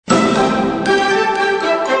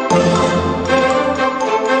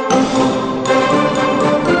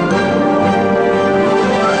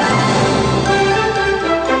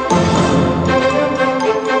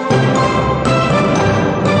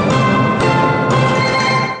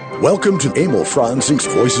Welcome to Emil Franzi's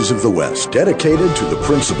Voices of the West, dedicated to the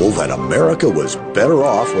principle that America was better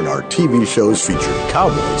off when our TV shows featured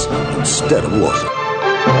cowboys instead of war.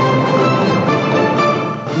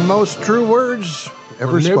 Most true words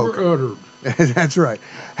ever spoken. Never uttered. That's right.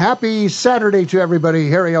 Happy Saturday to everybody.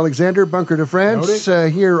 Harry Alexander, Bunker de France,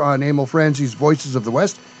 here on Emil Franzi's Voices of the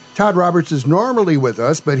West. Todd Roberts is normally with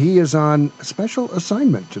us, but he is on a special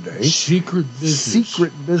assignment today. Secret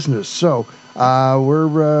business. So we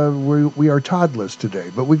are Toddless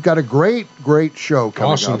today, but we've got a great show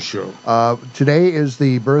coming up. Awesome show. Today is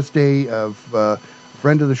the birthday of a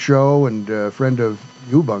friend of the show and friend of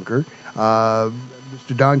you, Bunker,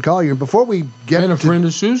 Mr. Don Collier. Before we get and a friend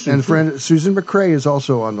of Susan. And friend Susan McCray is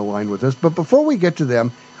also on the line with us. But before we get to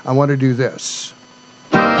them, I want to do this.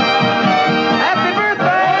 Happy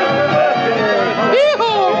birthday!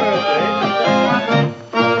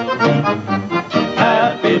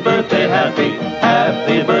 Happy birthday,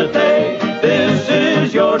 happy birthday. This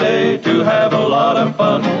is your day to have a lot of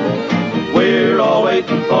fun. We're all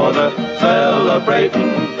waiting for the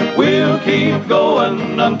celebrating. We'll keep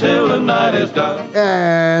going until the night is done.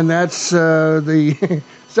 And that's the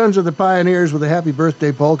Sons of the Pioneers with a happy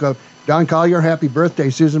birthday polka. Don Collier, happy birthday.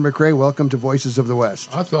 Susan McCray, welcome to Voices of the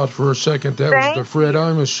West. I thought for a second that was the Fred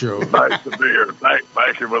Imus show. Nice to be here.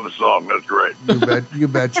 Thank you for the song. That's great. You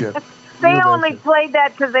betcha. They only played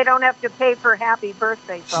that because they don't have to pay for happy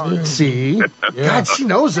birthday songs. See? Yeah. God, she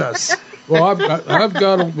knows us. Well, I've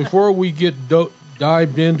got before we get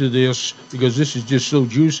dived into this, because this is just so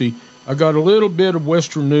juicy, I got a little bit of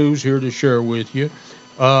Western news here to share with you.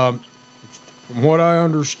 From what I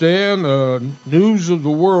understand, News of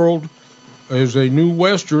the World is a new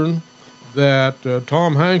Western that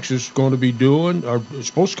Tom Hanks is going to be doing. It's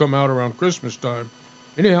supposed to come out around Christmas time.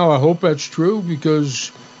 Anyhow, I hope that's true,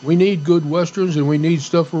 because we need good Westerns and we need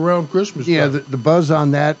stuff around Christmas time. Yeah, the buzz on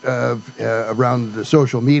that around the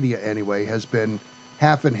social media anyway has been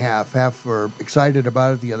half and half. Half are excited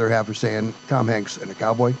about it, the other half are saying, Tom Hanks and a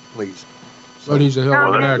cowboy, please. But he's a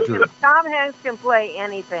hell of an actor. Tom Hanks can play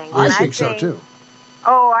anything. I think so, too.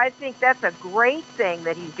 Oh, I think that's a great thing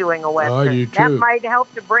that he's doing a Western. I do, too. That might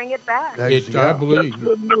help to bring it back. I believe. That's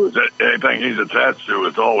good news. Anything he's attached to,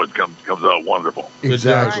 it always comes out wonderful.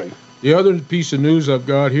 Exactly. Right. The other piece of news I've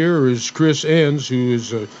got here is Chris Enns, who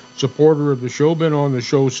is a supporter of the show, been on the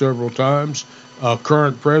show several times,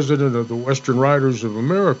 current president of the Western Writers of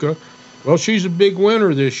America. Well, she's a big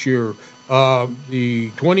winner this year.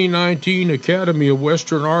 The 2019 Academy of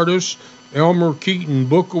Western Artists Elmer Keaton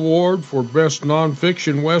Book Award for Best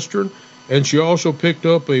Nonfiction Western, and she also picked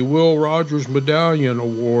up a Will Rogers Medallion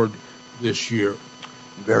Award this year.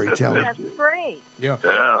 Very talented. That's great.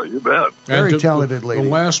 Yeah, you bet. Very talented lady. The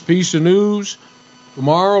last piece of news,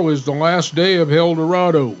 tomorrow is the last day of El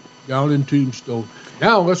Dorado down in Tombstone.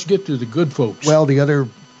 Now let's get to the good folks. Well, the other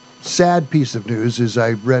sad piece of news is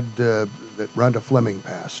I read that Rhonda Fleming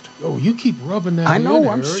passed. Oh, you keep rubbing that I know, in,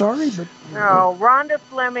 I'm Harry. sorry, but... No, Rhonda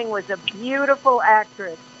Fleming was a beautiful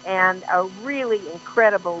actress and a really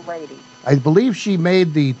incredible lady. I believe she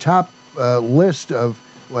made the top list of...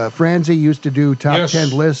 Franzi used to do top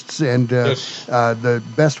 10 lists, and the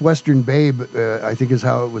Best Western Babe, I think is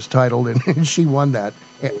how it was titled, and she won that.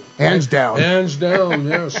 Hands down. Hands down,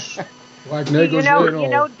 yes. Like Negroes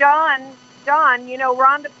Don,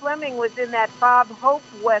 Rhonda Fleming was in that Bob Hope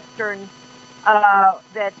Western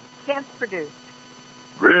that Kent produced.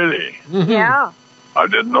 Really? Mm-hmm. Yeah. I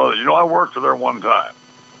didn't know that. I worked with her one time.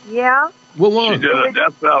 Yeah? Well, she did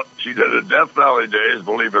a Death Valley Days,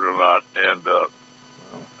 believe it or not, and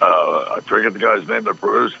I forget the guy's name that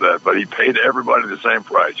produced that, but he paid everybody the same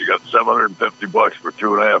price. You got $750 for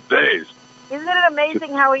 2.5 days. Isn't it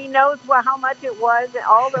amazing how he knows how much it was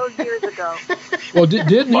all those years ago? Well,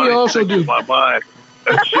 didn't he also do? My mind.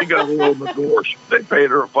 And she got a little bit. They paid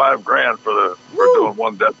her $5,000 for doing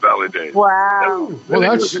one Death Valley Days. Wow.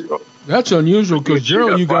 Well, that's unusual, because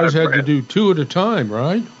generally you guys had to do 2 at a time,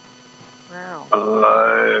 right?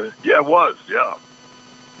 Wow. Yeah, it was. Yeah.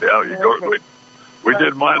 We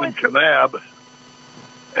did mine in Kanab,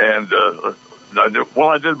 and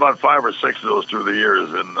I did about 5 or 6 of those through the years,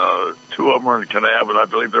 and 2 of them were in Kanab, and I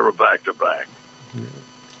believe they were back to back.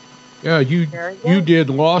 Yeah, you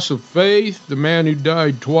did Loss of Faith, The Man Who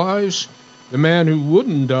Died Twice, The Man Who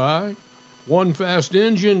Wouldn't Die, One Fast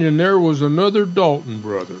Engine, and there was another Dalton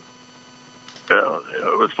brother. Yeah,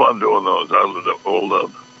 it was fun doing those. I was the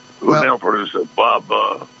old who now produced it, Bob.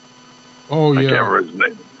 I can't remember his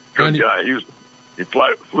name. Good guy. He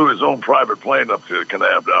flew his own private plane up to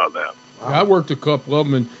Kanab down there. I worked a couple of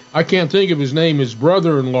them, and I can't think of his name. His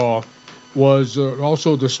brother-in-law was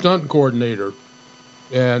also the stunt coordinator.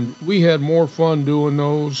 And we had more fun doing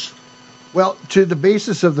those. Well, to the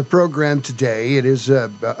basis of the program today, it is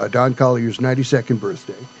Don Collier's 92nd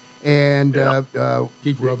birthday. And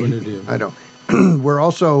keep rubbing it in. I know. We're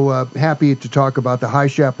also happy to talk about the High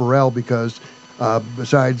Chaparral because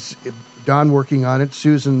besides Don working on it,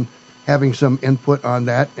 Susan having some input on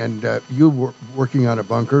that, and you were working on a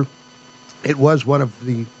bunker. It was one of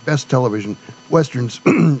the best television westerns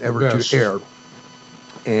ever to air.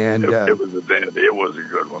 And it was a dandy. It was a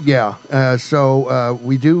good one. Yeah. So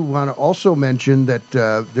we do want to also mention that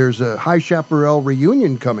there's a High Chaparral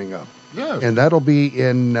reunion coming up. Yeah. And that'll be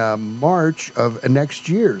in March of next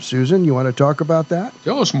year. Susan, you want to talk about that?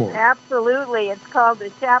 Tell us more. Absolutely. It's called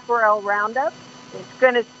the Chaparral Roundup. It's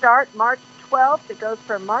going to start March 12th. It goes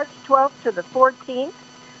from March 12th to the 14th.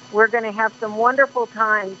 We're going to have some wonderful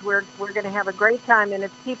times. We're going to have a great time. And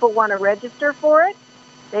if people want to register for it,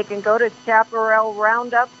 they can go to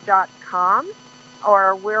chaparralroundup.com,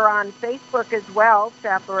 or we're on Facebook as well,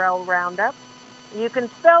 Chaparral Roundup. You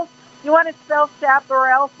want to spell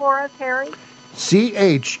Chaparral for us, Harry?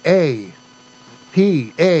 Chaparral.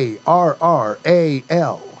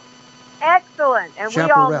 Excellent. And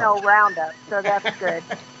Chaparral. We all know Roundup, so that's good.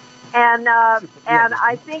 And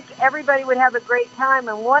I think everybody would have a great time.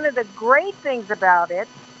 And one of the great things about it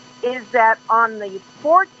is that on the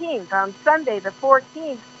 14th, on Sunday the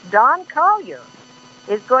 14th, Don Collier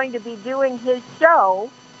is going to be doing his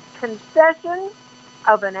show, Confessions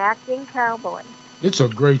of an Acting Cowboy. It's a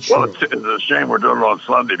great show. Well, it's a shame we're doing it on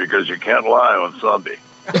Sunday because you can't lie on Sunday.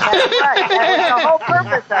 That's right. That was the whole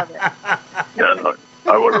purpose of it. Yeah,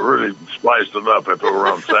 I would have really spiced it up if it were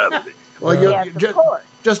on Saturday. Well, yes, of course.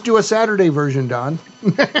 Just do a Saturday version, Don.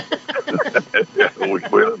 Yeah, we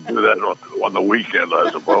don't do that on the weekend,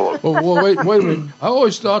 I suppose. Well, wait a minute. I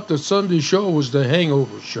always thought the Sunday show was the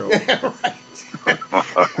hangover show. Right.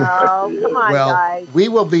 Oh, come on, guys. We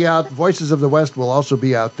will be out. Voices of the West will also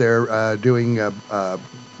be out there doing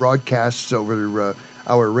broadcasts over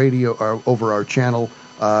our radio, over our channel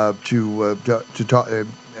to talk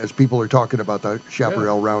as people are talking about the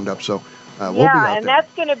Chaparral Roundup. So we'll be out and there.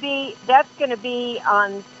 that's going to be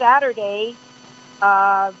on Saturday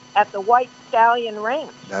at the White Stallion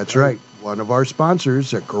Ranch. That's right. One of our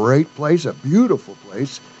sponsors, a great place, a beautiful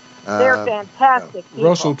place. They're fantastic people.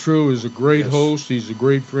 Russell True is a great host. He's a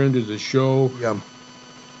great friend of the show. Yeah.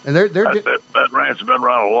 And that ranch has been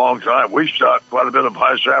around a long time. We shot quite a bit of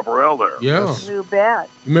High Chaparral there. Yeah. You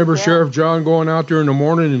bet. Remember Sheriff John going out there in the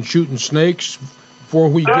morning and shooting snakes before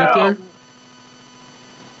we get there?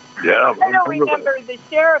 Yeah. I don't remember the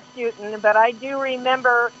sheriff shooting, but I do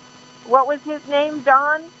remember, what was his name,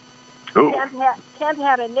 Don? Who? Kent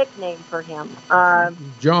had a nickname for him.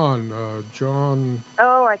 John.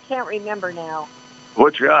 Oh, I can't remember now.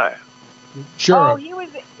 Which guy? Sheriff. Oh, he was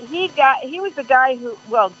the guy who.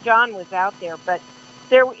 Well, John was out there, but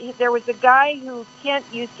there was a guy who Kent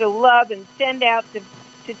used to love and send out to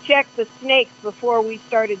check the snakes before we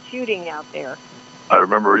started shooting out there. I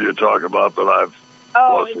remember you talking about that.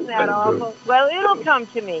 Oh, isn't that awful? Well, it'll come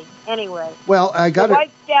to me anyway. Well, I got the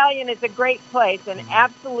White Stallion is a great place, and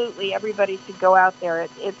absolutely everybody should go out there.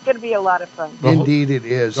 It's going to be a lot of fun. Indeed, it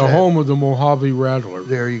is. The home of the Mojave Rattler.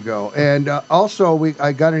 There you go. And also,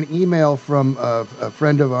 I got an email from a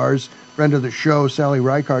friend of ours, friend of the show, Sally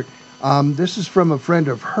Reichart. This is from a friend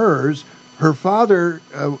of hers. Her father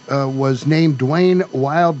was named Dwayne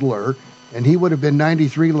Wildler, and he would have been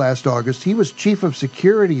 93 last August. He was chief of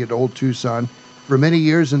security at Old Tucson for many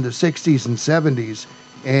years in the 60s and 70s.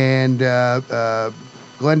 And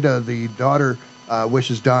Glenda, the daughter,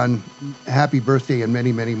 wishes Don happy birthday and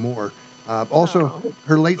many, many more. Also,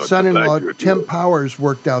 her late son-in-law, Tim Powers,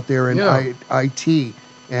 worked out there in IT.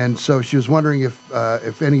 And so she was wondering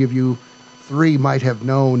if any of you three might have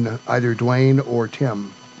known either Dwayne or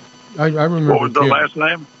Tim. I remember. What was the last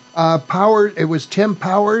name? Powers. It was Tim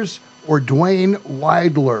Powers or Dwayne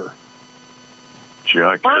Weidler. Gee,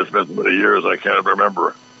 it's been so many years, I can't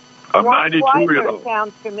remember. I'm 92, you know.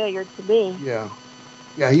 Sounds familiar to me. Yeah,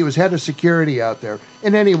 he was head of security out there.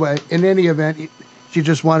 In any event, she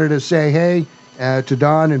just wanted to say hey to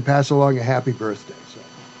Don and pass along a happy birthday. So.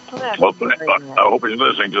 Well, I hope he's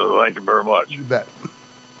listening to it. Thank you very much. You bet.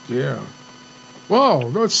 Yeah. Well,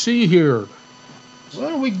 let's see here. What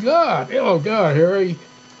do we got? Oh, God, Harry.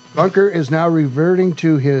 Bunker is now reverting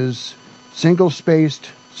to his single-spaced,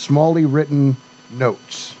 smallly written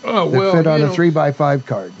notes that fit on a 3x5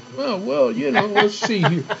 card. Well, let's see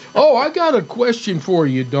here. Oh, I got a question for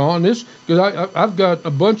you, Don. Because I've got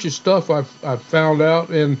a bunch of stuff I've found out,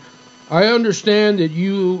 and I understand that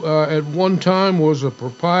you at one time was a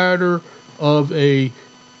proprietor of a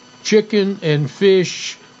chicken and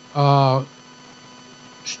fish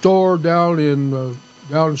store down in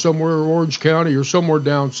somewhere Orange County or somewhere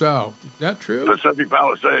down south. Is that true? Mississippi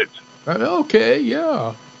Palisades. Okay,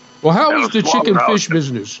 yeah. Well, how was the chicken fish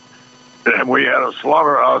business? And we had a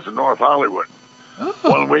slaughterhouse in North Hollywood. Oh.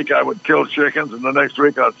 1 week I would kill chickens, and the next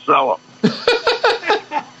week I'd sell them.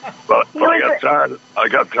 but I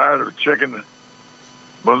got tired of chicken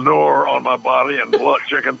manure on my body and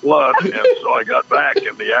chicken blood, and so I got back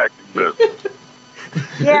in the acting business.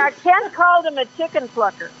 Yeah, Ken called him a chicken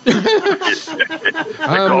plucker.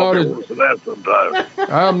 I'm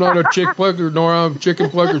not a chick plucker, nor I'm chicken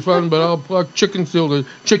plucker fun, but I'll pluck chicken till the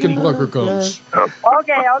chicken plucker comes.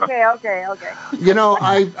 Okay. You know,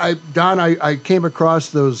 Don, I came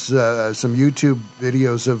across those some YouTube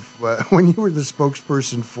videos of when you were the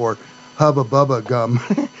spokesperson for Hubba Bubba Gum,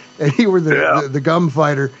 and you were the gum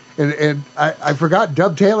fighter, and I forgot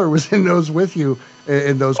Dub Taylor was in those with you.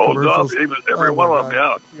 In those commercials. Dub, he was every one of them,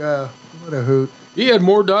 yeah. Yeah, what a hoot. He had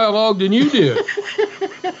more dialogue than you did. Yes,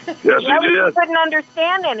 he did. We couldn't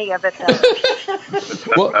understand any of it, though.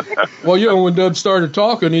 well, you know, when Dub started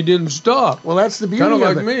talking, he didn't stop. Well, that's the beauty of it.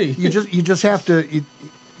 Kind of like me. You just have to... You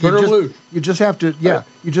just have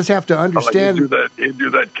to understand. He'd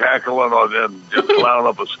do that cackling and just clown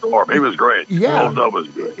up a storm. He was great. Yeah. Old Dub was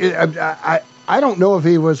good. I don't know if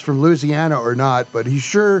he was from Louisiana or not, but he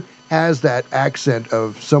sure has that accent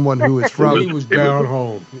of someone who is from... he was down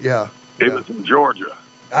home. Yeah. He was from Georgia.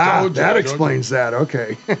 That explains that.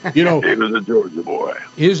 Okay. You know, he was a Georgia boy.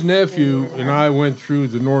 His nephew and I went through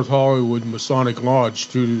the North Hollywood Masonic Lodge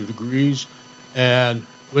 2 degrees, and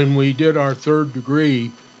when we did our 3rd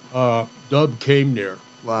degree, Dub came there.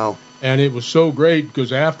 Wow. And it was so great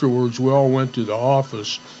because afterwards we all went to the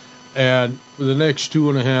office, and for the next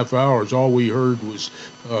 2.5 hours, all we heard was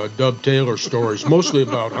Dub Taylor stories, mostly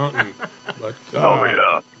about hunting. But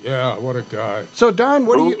yeah, what a guy! So Don,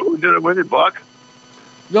 who did it with you, Buck?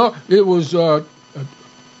 No, it was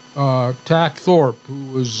Tack Thorpe, who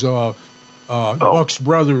was Buck's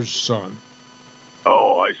brother's son.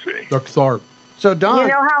 Oh, I see. Duck Thorpe. So Don,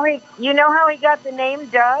 you know how he got the name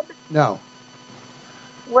Dub? No.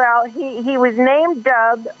 Well, he was named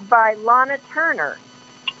Dub by Lana Turner,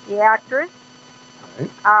 the actress.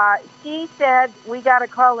 Right. She said we got to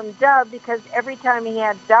call him Dub because every time he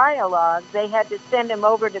had dialogue, they had to send him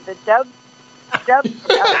over to the dub because he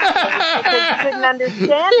couldn't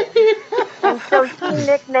understand it, and so she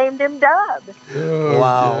nicknamed him Dub. Oh,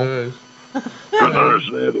 wow. Couldn't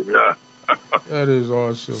understand him, yeah. That is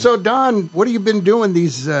awesome. So Don, what have you been doing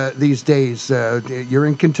these days? You're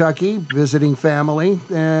in Kentucky visiting family,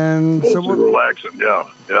 and so relaxing. Yeah.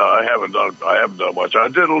 I haven't done much. I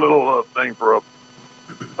did a little thing for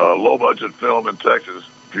a low budget film in Texas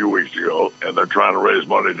a few weeks ago, and they're trying to raise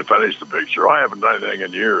money to finish the picture. I haven't done anything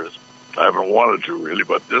in years. I haven't wanted to really,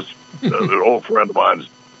 but this an old friend of mine's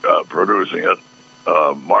producing it,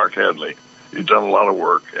 Mark Headley. He's done a lot of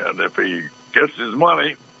work, and if he gets his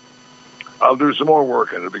money, I'll do some more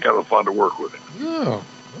work, and it'll be kind of fun to work with him. Yeah,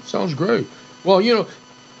 that sounds great. Well, you know,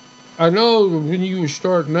 I know when you were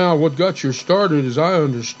starting out, what got you started, as I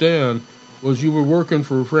understand, was you were working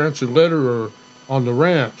for Francis Lederer on the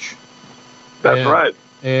ranch. That's right.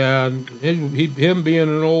 And him being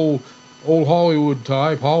an old Hollywood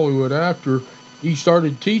type, Hollywood actor, he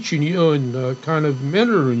started teaching you and kind of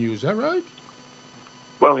mentoring you. Is that right?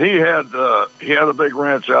 Well, he had a big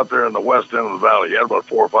ranch out there in the west end of the valley. He had about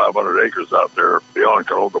 400 or 500 acres out there beyond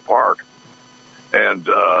Canoga Park, and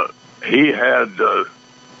he had the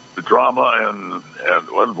drama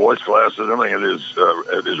and voice classes and everything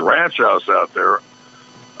at his ranch house out there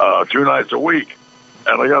 2 nights a week.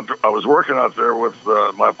 And I was working out there with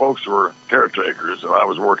my folks were caretakers, and I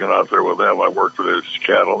was working out there with them. I worked with his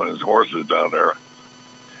cattle and his horses down there,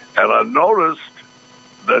 and I noticed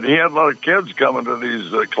that he had a lot of kids coming to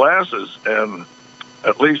these classes, and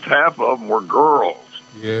at least half of them were girls.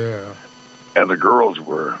 Yeah. And the girls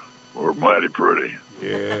were mighty pretty.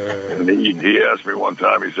 Yeah. And he asked me one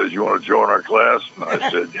time, he says, "You want to join our class?" And I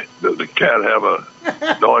said, "Does the cat have a..."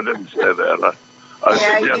 No, I didn't say that. I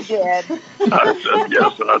said, yes. You did. I said,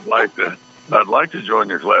 yes, and I'd like to join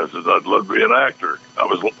your classes. I'd love to be an actor. I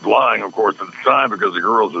was lying, of course, at the time because the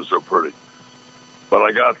girls are so pretty. But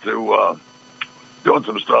I got to doing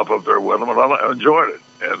some stuff up there with him, and I enjoyed it.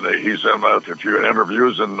 And he sent me out to a few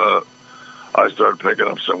interviews, and I started picking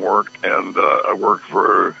up some work. And I worked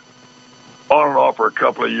for on and off for a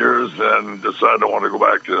couple of years, and decided I wanted to go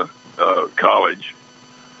back to college.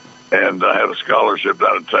 And I had a scholarship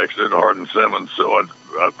down in Texas at Hardin Simmons, so I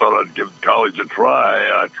thought I'd give college a try.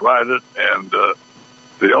 I tried it, and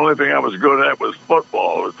the only thing I was good at was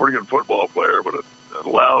football. I was a pretty good football player, but a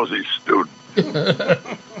lousy student.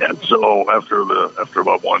 And so after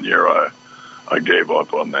about 1 year, I gave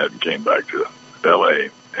up on that and came back to L.A.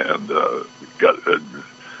 and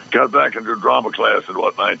got back into drama class in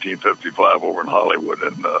 1955 over in Hollywood,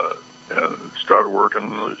 and started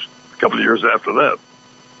working a couple of years after that.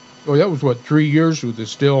 Oh, that was 3 years with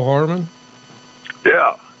Estelle Harmon?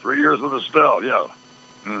 Yeah, 3 years with Estelle. Yeah.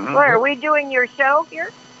 Mm-hmm. Where are we doing your show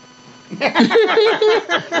here?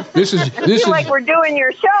 This is like we're doing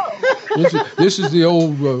your show. This is the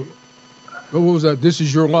old. What was that? This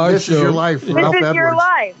is your life. This show. Is your life. Ralph This is Edwards. your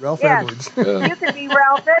life. Ralph yes. Edwards. You could be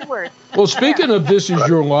Ralph Edwards. Well, speaking of This Is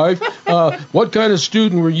Your Life, what kind of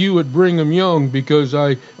student were you at Brigham Young? Because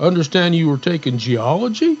I understand you were taking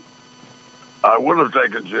geology. I would have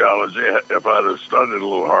taken geology if I'd have studied a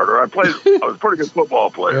little harder. I was a pretty good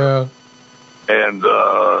football player. Yeah. And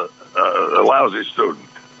a lousy student.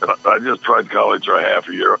 I just tried college for a half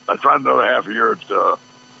a year. I tried another half a year at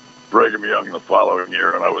Brigham Young the following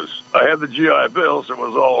year, and I had the GI Bill, so it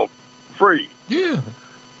was all free. Yeah.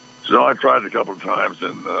 So I tried a couple of times,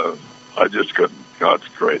 and I just couldn't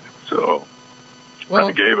concentrate. So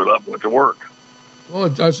I gave it up, went to work. Well,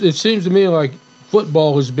 it seems to me like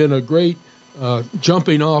football has been a great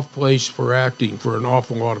jumping off place for acting for an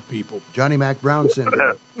awful lot of people. Johnny Mac Brown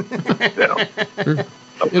syndrome. Yeah.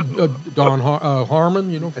 Don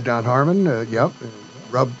Harmon, you know. Don Harmon, yep.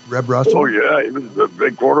 Reb Russell. Oh, yeah, he was the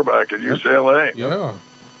big quarterback at UCLA. Yeah.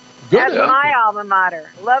 That's my alma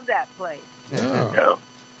mater. Love that place. Yeah.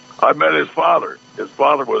 I met his father. His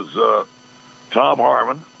father was Tom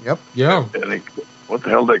Harmon. Yep. Yeah. And what the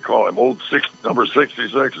hell do they call him? Number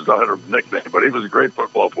 66 is not a nickname, but he was a great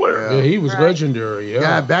football player. Yeah, he was legendary.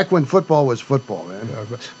 Yeah, back when football was football, man.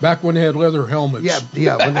 Back when they had leather helmets.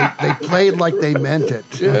 Yeah, when they played like they meant it.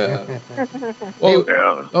 Yeah.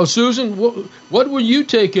 Oh, Susan, what were you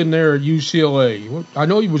taking there at UCLA? I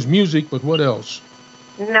know it was music, but what else?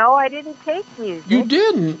 No, I didn't take music. You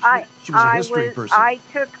didn't? She was a history person. I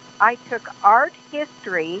took art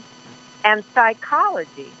history and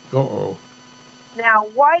psychology. Uh-oh. Now,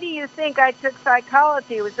 why do you think I took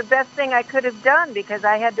psychology? It was the best thing I could have done because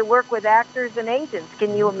I had to work with actors and agents.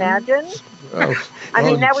 Can you imagine? I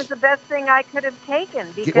mean, that was the best thing I could have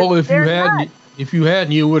taken. Because if you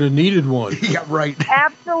hadn't, you would have needed one. Yeah, right.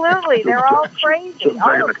 Absolutely. They're all crazy. Taking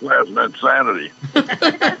a class in insanity.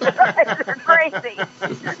 They're crazy.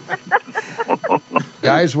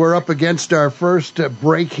 Guys, we're up against our first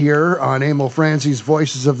break here on Emil Franzi's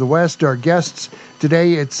Voices of the West. Our guests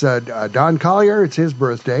today, it's Don Collier. It's his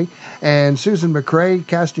birthday. And Susan McCray,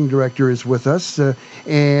 casting director, is with us.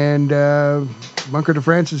 And Bunker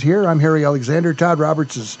DeFrance is here. I'm Harry Alexander. Todd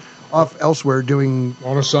Roberts is off elsewhere doing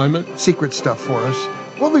on assignment secret stuff for us.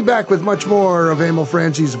 We'll be back with much more of Emil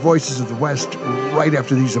Franzi's Voices of the West right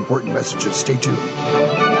after these important messages. Stay tuned.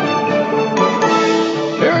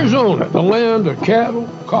 Arizona, the land of cattle,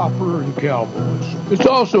 copper, and cowboys. It's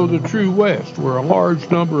also the true West, where a large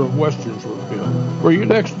number of Westerns were filmed. For your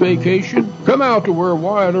next vacation, come out to where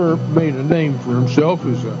Wyatt Earp made a name for himself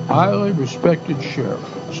as a highly respected sheriff.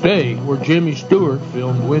 Stay where Jimmy Stewart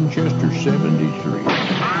filmed Winchester 73.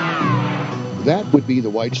 That would be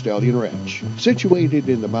the White Stallion Ranch. Situated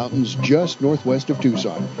in the mountains just northwest of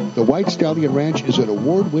Tucson, the White Stallion Ranch is an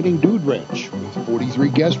award-winning dude ranch with 43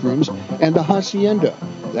 guest rooms and a hacienda.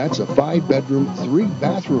 That's a 5-bedroom,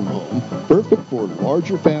 3-bathroom home, perfect for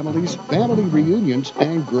larger families, family reunions,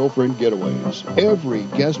 and girlfriend getaways. Every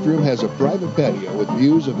guest room has a private patio with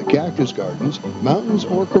views of the cactus gardens, mountains,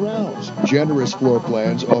 or corrals. Generous floor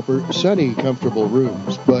plans offer sunny, comfortable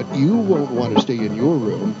rooms, but you won't want to stay in your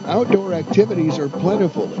room. Outdoor activities are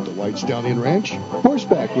plentiful at the White Stallion Ranch.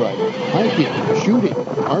 Horseback riding, hiking, shooting,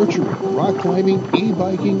 archery, rock climbing,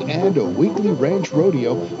 e-biking, and a weekly ranch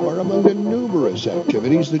rodeo are among the numerous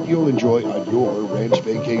activities that you'll enjoy on your ranch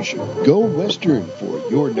vacation. Go Western for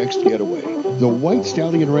your next getaway. The White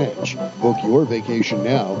Stallion Ranch. Book your vacation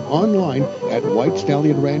now online at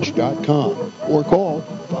whitestallionranch.com or call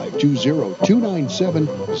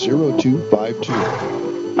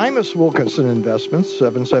 520-297-0252. Imus Wilkinson Investments,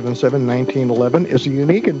 777-1911, is a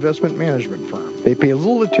unique investment management firm. They pay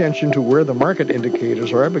little attention to where the market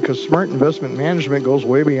indicators are because smart investment management goes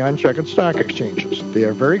way beyond checkered stock exchanges. They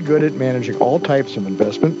are very good at managing all types of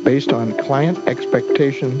investment based on client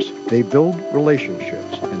expectations. They build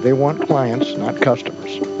relationships, and they want clients, not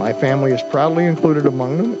customers. My family is proudly included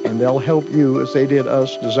among them, and they'll help you, as they did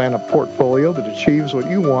us, design a portfolio that achieves what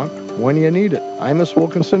you want when you need it. Imus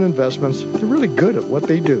Wilkinson Investments, they're really good at what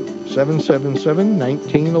they do.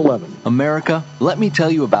 777-1911. America, let me tell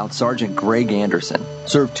you about Sergeant Greg Anderson.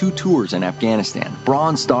 Served 2 tours in Afghanistan,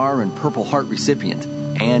 Bronze Star and Purple Heart recipient.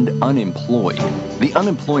 and unemployed. The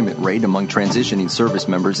unemployment rate among transitioning service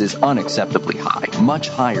members is unacceptably high, much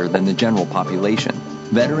higher than the general population.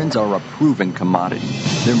 Veterans are a proven commodity.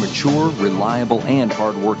 They're mature, reliable, and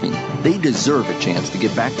hardworking. They deserve a chance to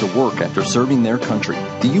get back to work after serving their country.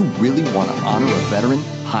 Do you really want to honor a veteran?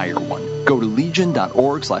 Hire one. Go to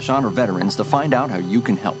legion.org/honor-veterans to find out how you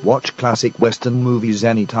can help. Watch classic Western movies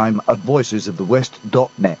anytime at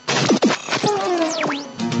voicesofthewest.net.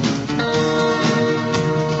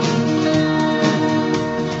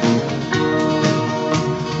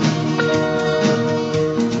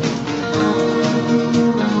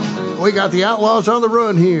 We got the Outlaws on the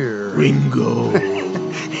run here. Ringo.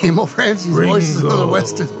 Emil Francie's Ringo. Voices of the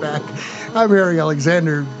West is back. I'm Harry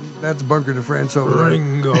Alexander. That's Bunker de France over there.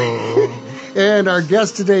 Ringo. And our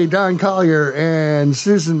guest today, Don Collier and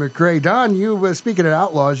Susan McCray. Don, you speaking of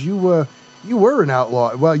outlaws, you were an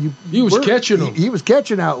outlaw. Well, he was catching them. He was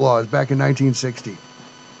catching outlaws back in 1960.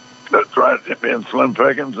 That's right. Me and Slim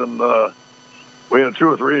Pickens, and we had 2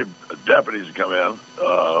 or 3 deputies come in.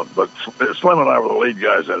 But Slim and I were the lead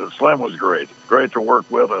guys at it. Slim was great to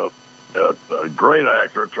work with. A great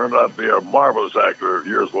actor. Turned out to be a marvelous actor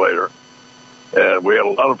years later. And we had a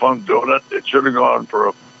lot of fun doing it. It should have gone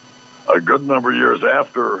for a good number of years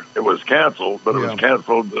after it was canceled, but it was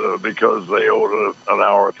canceled because they owed an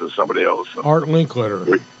hour to somebody else. Art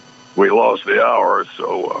Linkletter. We lost the hour,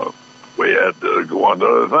 so we had to go on to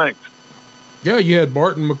other things. Yeah, you had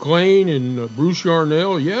Barton McLean and Bruce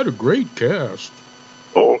Yarnell. You had a great cast.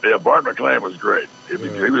 Oh, yeah, Bart McLean was great. He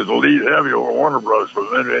was the lead heavy over Warner Bros. For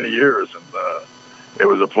many, many years, and it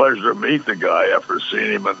was a pleasure to meet the guy after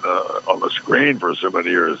seeing him on the screen for so many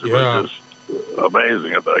years. It was just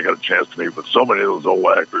amazing that I got a chance to meet with so many of those old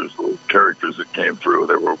actors, those characters that came through.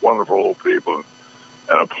 They were wonderful old people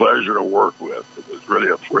and a pleasure to work with. It was really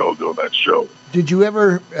a thrill doing that show. Did you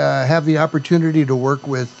ever have the opportunity to work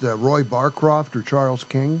with Roy Barcroft or Charles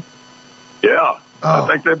King? Yeah, I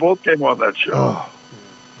think they both came on that show. Oh.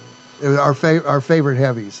 Our favorite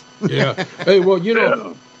heavies. Yeah. Hey, well,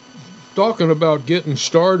 talking about getting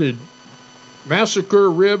started, Massacre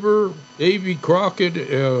River, Davy Crockett,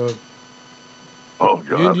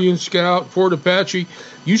 Indian Scout, Fort Apache.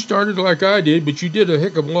 You started like I did, but you did a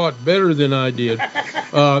heck of a lot better than I did.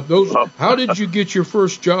 How did you get your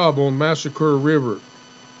first job on Massacre River?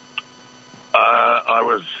 I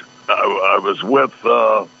was with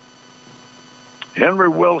Henry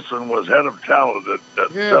Wilson was head of talent at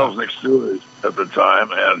Selznick Studios at the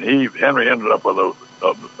time, and Henry ended up with a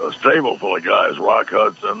stable full of guys, Rock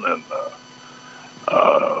Hudson and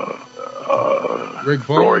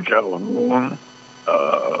Roy Calhoun.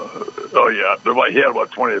 He had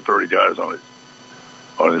about 20 or 30 guys on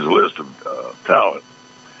his list of talent,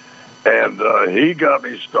 and he got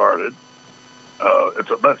me started.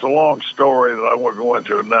 That's a long story that I won't go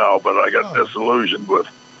into now, but I got disillusioned with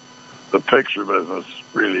the picture business,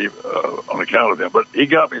 really, on account of him. But he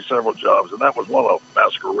got me several jobs, and that was one of them,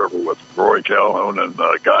 Massacre River with Roy Calhoun and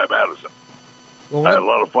Guy Madison. Well, I had a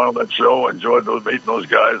lot of fun on that show. Enjoyed meeting those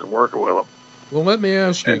guys and working with them. Well, let me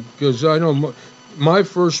ask you, because I know my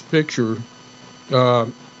first picture,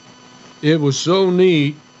 it was so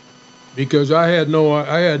neat because I had no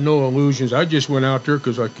illusions. I just went out there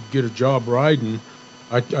because I could get a job riding.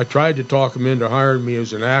 I tried to talk them into hiring me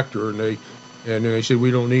as an actor, and they said,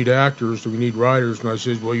 we don't need actors, we need writers. And I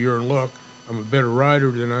said, well, you're in luck. I'm a better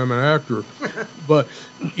writer than I'm an actor. But,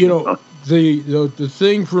 the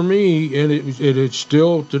thing for me, and it's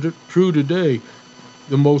still true today,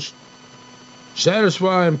 the most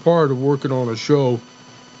satisfying part of working on a show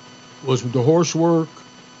was the horse work,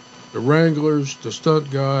 the wranglers, the stunt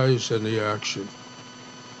guys, and the action.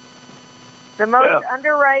 The most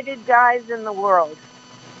underrated guys in the world.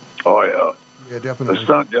 Oh, yeah. Yeah, definitely. The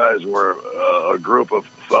stunt guys were a group of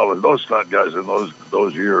fellas. Those stunt guys in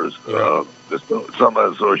those years, the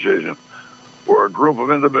Stuntman Association, were a group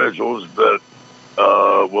of individuals that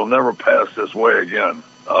will never pass this way again.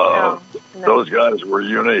 Those guys were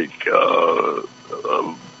unique,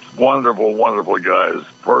 wonderful, wonderful guys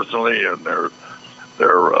personally, and their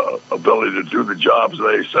ability to do the jobs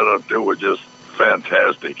they set up to were just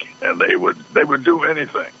fantastic, and they would do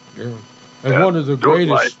anything. Yeah. And one of the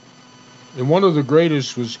greatest. And one of the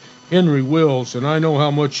greatest was Henry Wills, and I know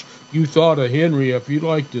how much you thought of Henry. If you'd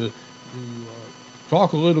like to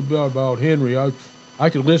talk a little bit about Henry, I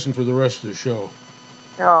could listen for the rest of the show.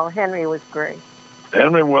 Oh, Henry was great.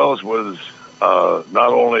 Henry Wills was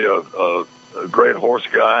not only a great horse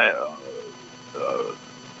guy,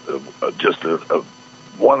 just a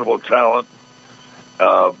wonderful talent,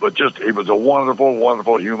 but he was a wonderful,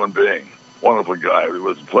 wonderful human being. Wonderful guy. It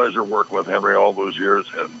was a pleasure working with Henry all those years,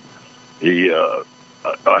 and he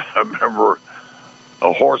I remember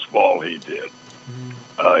a horse ball he did.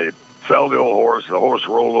 He fell the old horse. The horse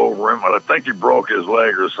rolled over him, and I think he broke his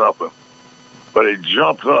leg or something. But he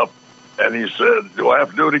jumped up, and he said, "Do I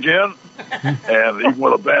have to do it again?" And even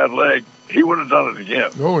with a bad leg, he would have done it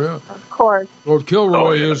again. Oh, yeah. Of course. Lord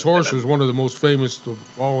Kilroy, his horse was one of the most famous of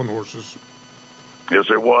fallen horses. Yes,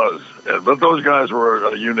 it was. But those guys were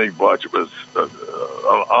a unique bunch. It was an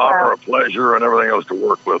honor, a pleasure, and everything else to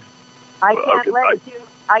work with. I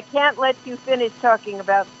can't let you finish talking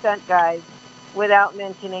about stunt guys without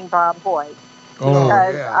mentioning Bob Hoyt.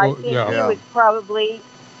 Because I think he was probably,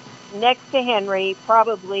 next to Henry,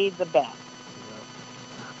 probably the best.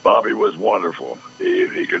 Bobby was wonderful.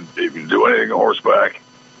 He could do anything on horseback.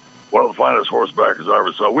 One of the finest horsebackers I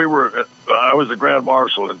ever saw. I was the Grand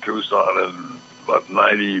Marshal in Tucson in about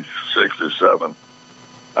 96 or 7.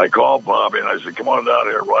 I called Bobby and I said, "Come on down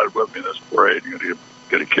here and ride with me in this parade. You're going to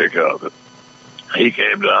get a kick out of it." He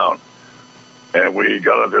came down, and we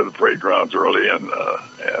got out there to the parade grounds early and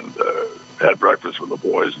had breakfast with the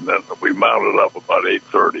boys, and then we mounted up about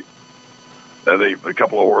 8:30. And a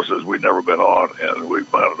couple of horses we'd never been on, and we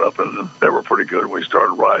mounted up, and they were pretty good. And we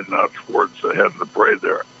started riding out towards the head of the parade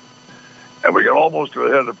there. And we got almost to the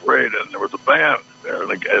head of the parade, and there was a band there.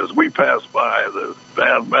 And as we passed by, the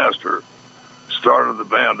band master started the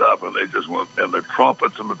band up, and they just went, and the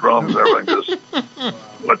trumpets and the drums and everything just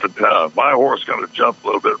went to town. My horse kind of jumped a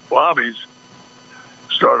little bit. Bobby's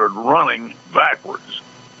started running backwards.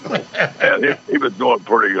 And he was doing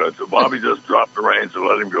pretty good. So Bobby just dropped the reins and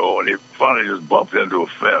let him go, and he finally just bumped into a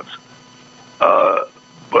fence.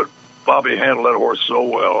 But Bobby handled that horse so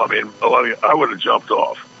well. I mean, I would have jumped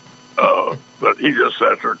off. But he just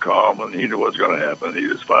sat there calm, and he knew what was going to happen. He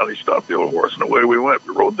just finally stopped the old horse, and away we went.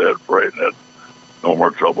 We rode that parade and had no more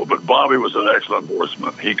trouble. But Bobby was an excellent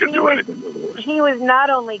horseman. He could do anything with a horse. He was not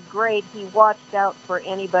only great, he watched out for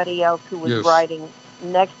anybody else who was riding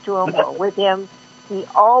next to him or with him. He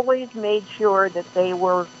always made sure that they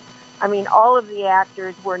were, I mean, all of the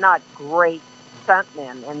actors were not great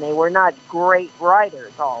stuntmen, and they were not great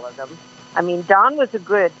riders, all of them. I mean, Don was a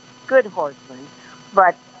good horseman,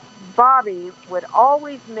 but Bobby would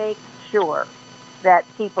always make sure that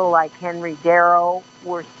people like Henry Darrow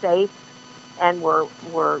were safe and were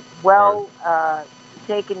well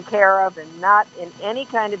taken care of and not in any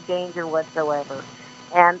kind of danger whatsoever.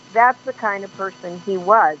 And that's the kind of person he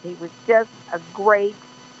was. He was just a great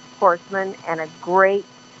horseman and a great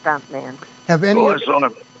stuntman.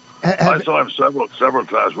 I saw him several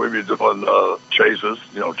times. We'd be doing chases,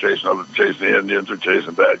 chasing the Indians or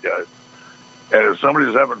chasing bad guys. And if somebody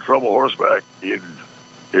was having trouble horseback, he'd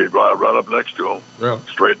ride right up next to him,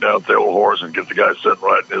 straighten out the old horse, and get the guy sitting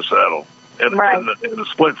right in his saddle. And in a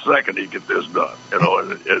split second, he'd get this done.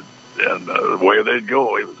 And the way they'd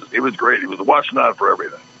go, he was great. He was watching out for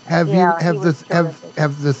everything. Have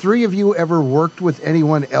the three of you ever worked with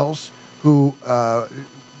anyone else who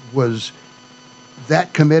was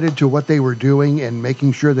that committed to what they were doing and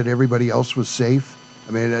making sure that everybody else was safe?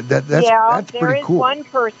 I mean, that's pretty cool. There is one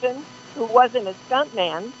person who wasn't a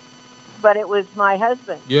stuntman, but it was my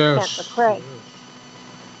husband, Kent McCray.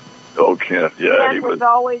 Oh, Kent,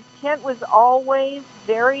 Kent was always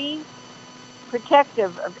very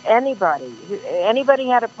protective of anybody. Anybody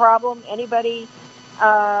had a problem, anybody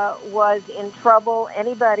was in trouble,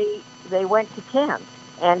 they went to Kent,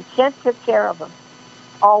 and Kent took care of them,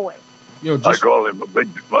 always. I call him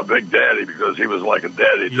my big daddy because he was like a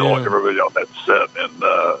daddy to everybody on that set. And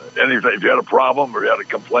anything, if you had a problem or you had a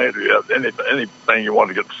complaint or you had anything you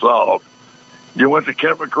wanted to get solved, you went to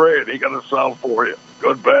Kent McCray and he got it solved for you,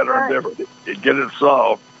 good, bad, or indifferent. He'd get it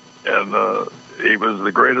solved, and he was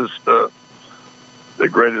the greatest.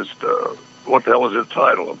 What the hell was his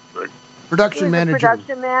title? Production manager.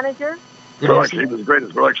 Production manager. He was the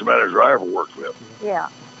greatest production manager I ever worked with. Yeah.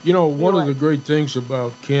 One of the great things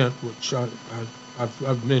about Kent, which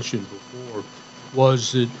I've mentioned before,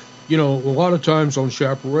 was that, a lot of times on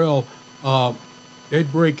Chaparral,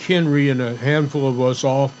 they'd break Henry and a handful of us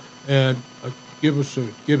off and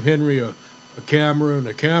give Henry a camera and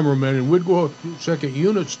a cameraman, and we'd go out do second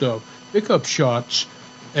unit stuff, pick up shots.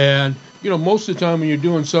 And, most of the time when you're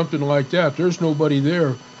doing something like that, there's nobody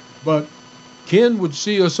there. But Ken would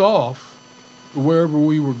see us off to wherever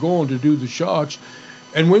we were going to do the shots.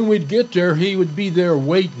 And when we'd get there, he would be there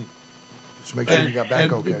waiting. Just make sure you got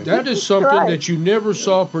back okay. That is something that you never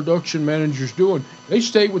saw production managers doing. They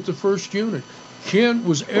stayed with the first unit. Ken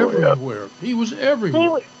was everywhere. He was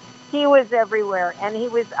everywhere. He was everywhere, and he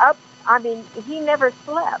was up. I mean, he never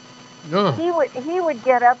slept. No. He would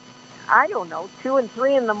get up, I don't know, 2 and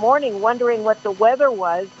 3 in the morning, wondering what the weather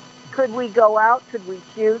was could we go out? Could we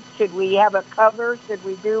shoot? Should we have a cover? Should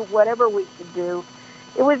we do whatever we should do?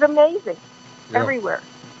 It was amazing everywhere.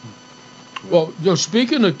 Well,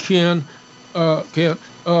 speaking of Kent,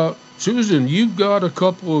 Susan, you've got a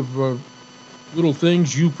couple of little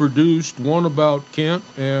things you produced. One about Kent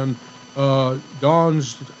and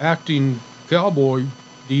Don's acting cowboy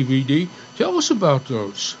DVD. Tell us about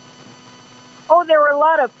those. Oh, they were a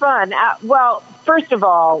lot of fun. Well, first of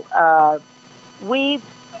all,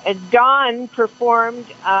 Don performed.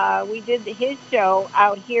 We did his show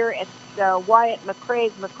out here at Wyatt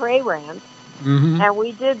McCray's McCray Ranch, and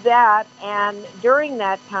we did that. And during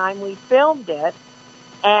that time, we filmed it.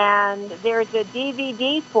 And there's a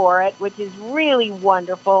DVD for it, which is really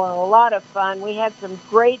wonderful and a lot of fun. We had some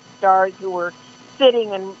great stars who were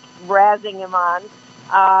sitting and razzing him on.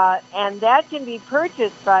 And that can be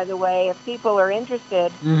purchased, by the way, if people are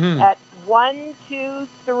interested, at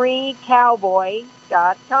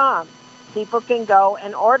 123cowboy.com. People can go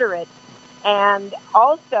and order it. And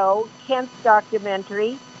also, Kent's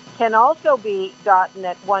documentary can also be gotten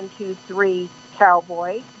at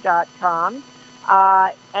 123cowboy.com.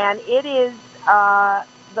 And it is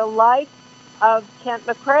the life of Kent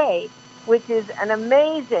McCray, which is an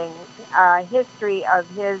amazing history of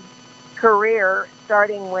his career,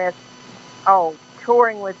 starting with,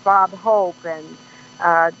 touring with Bob Hope and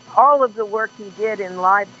all of the work he did in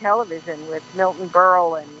live television with Milton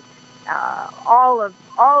Berle and all of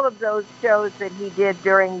those shows that he did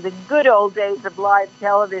during the good old days of live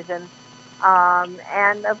television.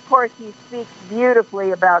 And, of course, he speaks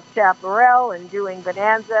beautifully about Chaparral and doing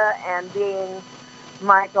Bonanza and being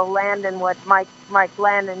Michael Landon, what Mike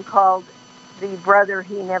Landon called the brother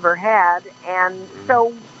he never had. And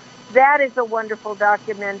so that is a wonderful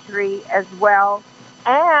documentary as well.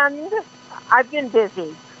 And I've been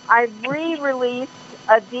busy. I've re-released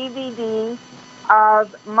a DVD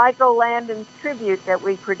of Michael Landon's tribute that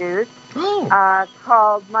we produced.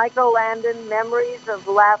 Called Michael Landon, Memories of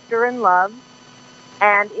Laughter and Love.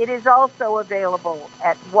 And it is also available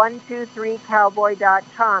at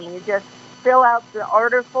 123cowboy.com. You just fill out the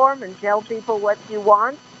order form and tell people what you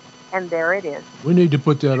want, and there it is. We need to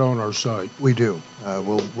put that on our site. We do.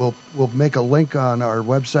 We'll make a link on our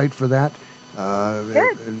website for that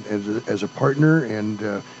as a partner,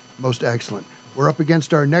 and most excellent. We're up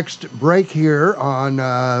against our next break here on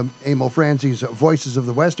Emil Franzi's Voices of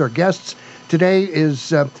the West. Our guests today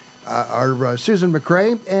is our Susan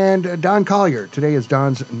McCray and Don Collier. Today is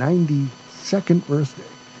Don's 92nd birthday,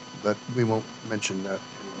 but we won't mention that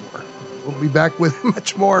anymore. We'll be back with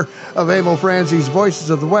much more of Emil Franzi's Voices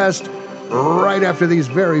of the West right after these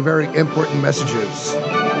very, very important messages.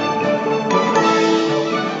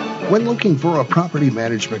 When looking for a property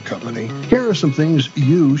management company, here are some things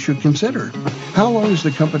you should consider. How long has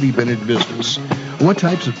the company been in business? What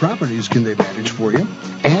types of properties can they manage for you?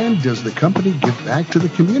 And does the company give back to the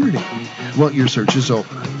community? Well, your search is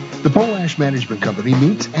over. The Polash Management Company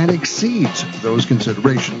meets and exceeds those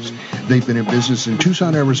considerations. They've been in business in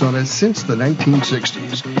Tucson, Arizona since the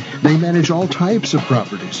 1960s. They manage all types of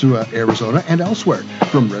properties throughout Arizona and elsewhere,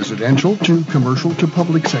 from residential to commercial to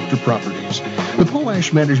public sector properties. The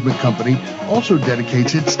Polash Management Company also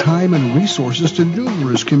dedicates its time and resources to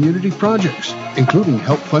numerous community projects, including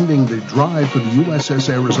help funding the drive for the USS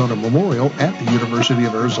Arizona Memorial at the University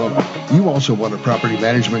of Arizona. You also want a property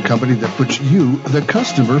management company that puts you, the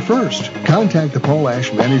customer, first. Contact the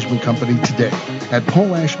Polash Management Company today at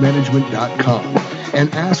polashmanagement.com and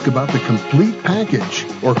ask about the complete package,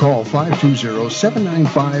 or call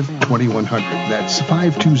 520-795-2100. That's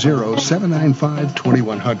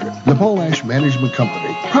 520-795-2100. The Polash Management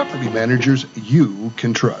Company. Property managers you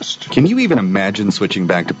can trust. Can you even imagine switching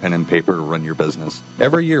back to pen and paper to run your business?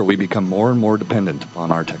 Every year we become more and more dependent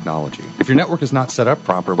upon our technology. If your network is not set up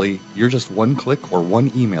properly, you're just one click or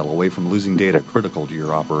one email away from losing data critical to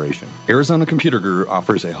your operation. Arizona Computer Guru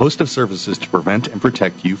offers a host of services to prevent and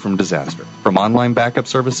protect you from disaster. From online backup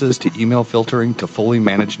services to email filtering to fully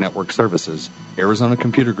managed network services, Arizona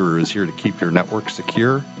Computer Guru is here to keep your network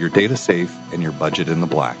secure, your data safe, and your budget in the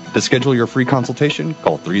black. To schedule your free consultation,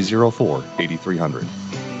 call 304-8300.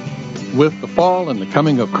 With the fall and the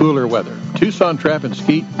coming of cooler weather, Tucson Trap and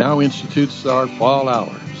Skeet now institutes our fall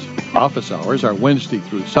hours. Office hours are Wednesday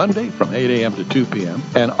through Sunday from 8 a.m. to 2 p.m.,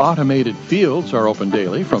 and automated fields are open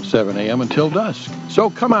daily from 7 a.m. until dusk. So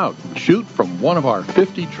come out and shoot from one of our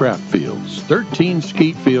 50 trap fields, 13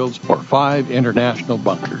 skeet fields, or 5 international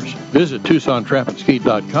bunkers. Visit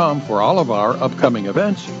TucsonTrapandSkeet.com for all of our upcoming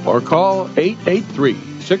events, or call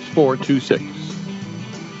 883-6426.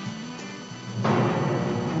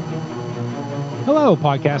 Hello, Hello,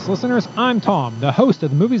 podcast listeners. I'm Tom, the host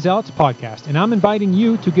of the Movie Zealots podcast, and I'm inviting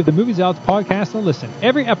you to give the Movie Zealots podcast a listen.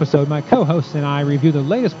 Every episode, my co-hosts and I review the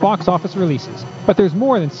latest box office releases, but there's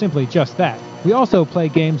more than simply just that. We also play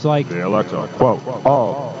games like the Alexa quote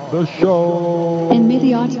of the show, and may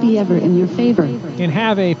the odds be ever in your favor, and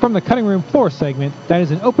have a From the Cutting Room Floor segment that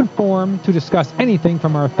is an open forum to discuss anything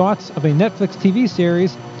from our thoughts of a Netflix TV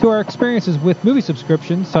series to our experiences with movie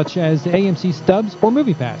subscriptions such as the AMC Stubs or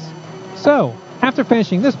MoviePass. So, after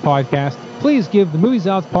finishing this podcast, please give the Movie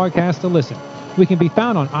Zealots podcast a listen. We can be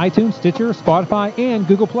found on iTunes, Stitcher, Spotify, and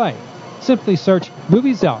Google Play. Simply search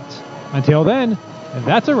Movie Zealots. Until then,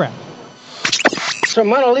 that's a wrap. Sir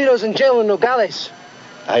Manolito's in jail in Nogales.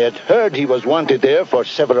 I had heard he was wanted there for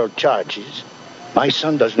several charges. My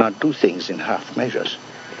son does not do things in half measures.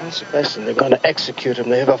 Listen, they're going to execute him.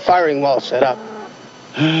 They have a firing wall set up.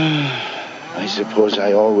 I suppose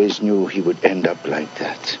I always knew he would end up like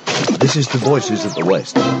that. This is the Voices of the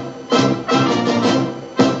West.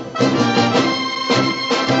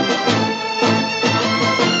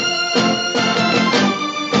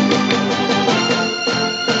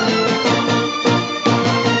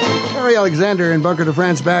 Harry Alexander and Bunker de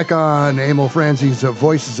France back on Emil Franzi's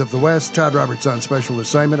Voices of the West. Todd Roberts on special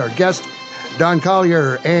assignment. Our guest, Don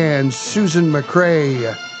Collier and Susan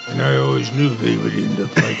McCray. And I always knew they would end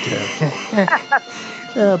up like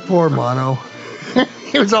that. Poor Mono.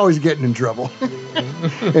 He was always getting in trouble.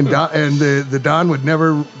 And the Don would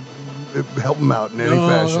never help him out in any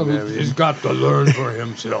fashion. He's got to learn for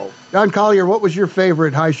himself. Don Collier, what was your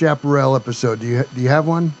favorite High Chaparral episode? Do you have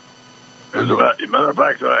one? As a matter of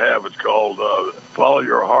fact, I have. It's called Follow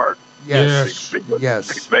Your Heart. Yes.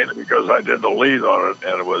 Yes. Mainly because I did the lead on it,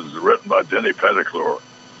 and it was written by Denny Pettigrew,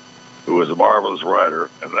 who was a marvelous writer,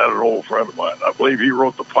 and that an old friend of mine. I believe he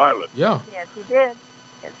wrote the pilot. Yeah. Yes, he did.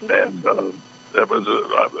 And it was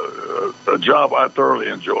a job I thoroughly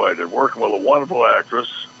enjoyed, and working with a wonderful actress.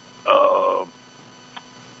 What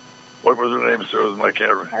was her name, Susan? I can't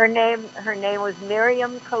remember. Her name was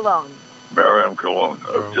Miriam Colon. Miriam Colon,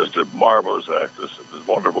 just a marvelous actress. It was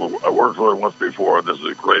wonderful. I worked with her once before, and this is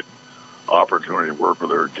a great opportunity to work with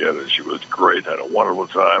her again, and she was great. Had a wonderful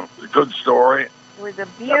time. It was a good story. It was a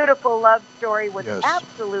beautiful love story with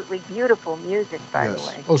absolutely beautiful music, by the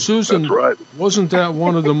way. Oh, Susan, that's right. Wasn't that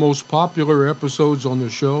one of the most popular episodes on the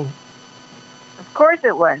show? Of course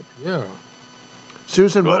it was. Yeah.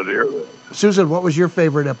 Susan, what was your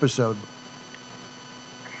favorite episode?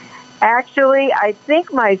 Actually, I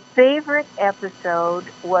think my favorite episode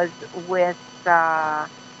was with oh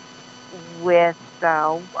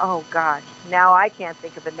gosh, now I can't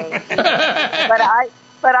think of the name.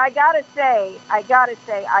 But I gotta say,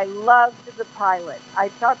 I loved the pilot. I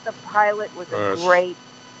thought the pilot was a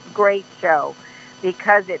great show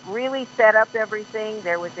because it really set up everything.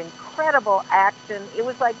 There was incredible action. It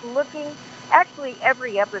was like actually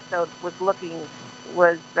every episode was looking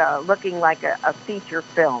like a feature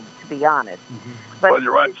film, to be honest. Mm-hmm. But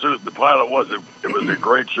you're right, Susan. The pilot was a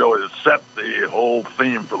great show. It set the whole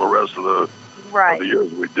theme for the rest of the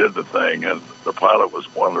years we did the thing, and the pilot was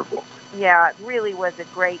wonderful. Yeah, it really was a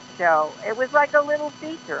great show. It was like a little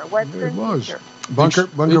feature, a Western feature. Bunker,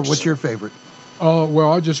 what's your favorite?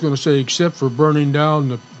 Well, I was just going to say, except for burning down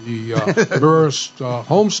the Burris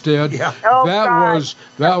homestead,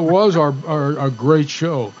 that was our great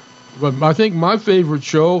show. But I think my favorite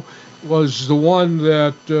show was the one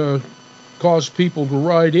that caused people to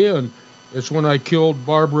write in. It's when I killed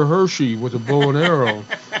Barbara Hershey with a bow and arrow.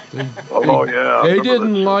 They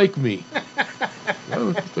didn't like me.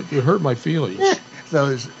 It hurt my feelings.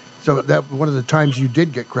 So that one of the times you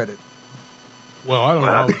did get credit. Well, I don't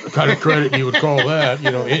know what kind of credit you would call that.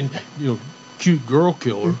 Cute girl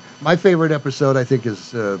killer. My favorite episode, I think,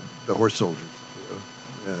 is the Horse Soldiers.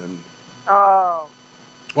 Well,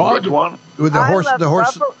 which one? With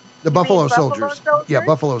the Buffalo Soldiers. Yeah,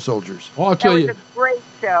 Buffalo Soldiers. Well, I'll tell you, it was a great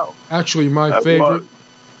show. Actually, my favorite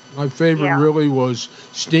really was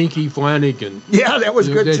Stinky Flanagan. Yeah, that was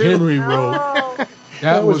good that too. Henry wrote. Oh.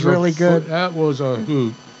 That was really good. That was a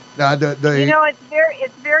hoot.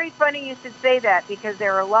 It's very funny you should say that because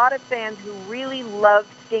there are a lot of fans who really love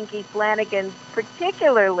Stinky Flanagan,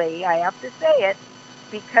 particularly, I have to say it,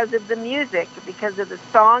 because of the music, because of the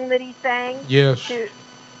song that he sang to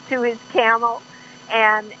his camel,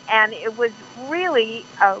 and it was really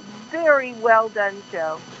a very well done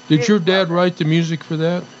show. Did your dad write the music for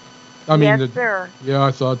that? Yes, sir. Yeah,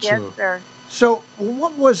 I thought so. Yes, sir. So,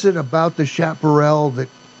 what was it about the Chaparral that?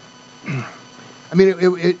 I mean,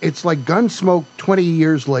 it's like Gunsmoke 20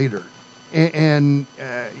 years later, and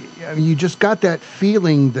you just got that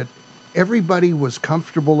feeling that everybody was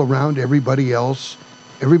comfortable around everybody else,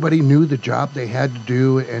 everybody knew the job they had to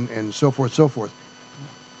do, and so forth, so forth.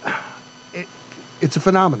 It's a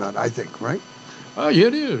phenomenon, I think, right? Yeah,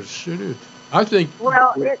 it is. It is. I think.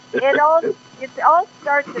 Well, it all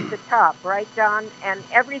starts at the top, right, Don? And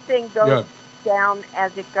everything goes down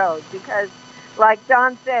as it goes. Because, like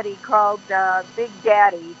Don said, he called Big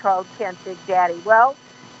Daddy. He called Kent Big Daddy. Well,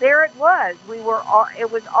 there it was.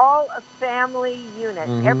 It was all a family unit.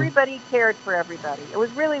 Mm-hmm. Everybody cared for everybody. It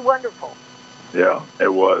was really wonderful. Yeah,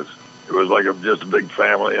 it was. It was like just a big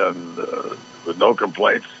family, and with no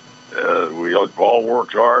complaints. We all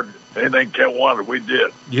worked hard. Anything Kent wanted, we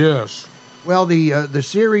did. Yes. Well, the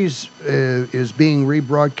series is being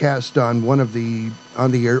rebroadcast on one of the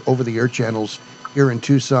over-the-air channels here in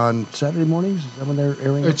Tucson Saturday mornings. Is that when they're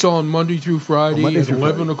airing? It's on Monday through Friday at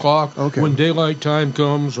 11 o'clock. Okay. When daylight time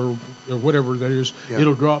comes, or whatever that is,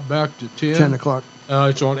 it'll drop back to 10 o'clock.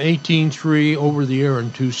 It's on 18.3 over the air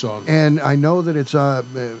in Tucson. And I know that it's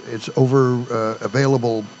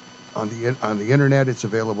available on the internet. It's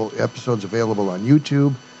available. Episodes available on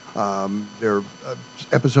YouTube. There are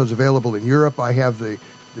episodes available in Europe. I have the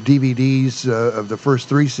DVDs of the first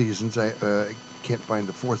 3 seasons. I can't find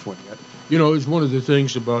the 4th one yet. You know, it's one of the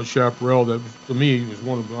things about Chaparral that, to me, was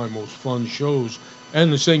one of my most fun shows.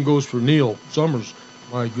 And the same goes for Neil Summers,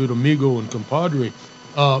 my good amigo and compadre.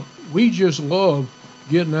 We just love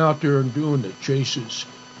getting out there and doing the chases.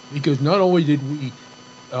 Because not only did we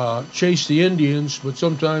chase the Indians, but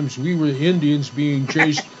sometimes we were the Indians being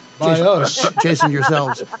chased by us. Chasing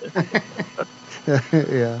yourselves.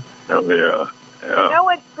 Yeah. Oh, yeah. You know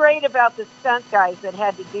what's great about the stunt guys that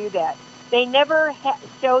had to do that? They never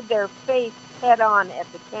showed their face head on at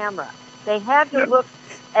the camera. They had to look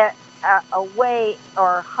away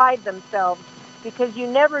or hide themselves because you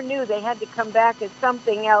never knew they had to come back as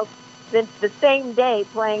something else the same day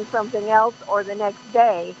playing something else or the next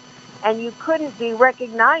day, and you couldn't be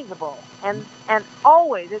recognizable. And it's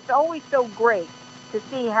always so great to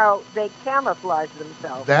see how they camouflage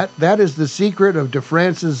themselves. That is the secret of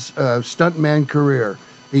DeFrance's stuntman career.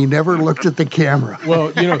 He never looked at the camera.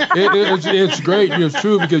 Well, you know, it's great. It's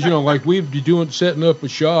true because, you know, like we'd be setting up a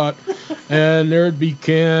shot, and there'd be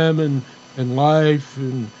Cam and Life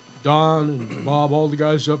and Don and Bob, all the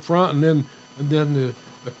guys up front, and then the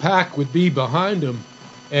pack would be behind them.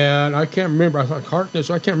 And I can't remember. I thought Harkness.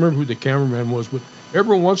 I can't remember who the cameraman was, but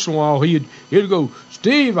every once in a while he'd go,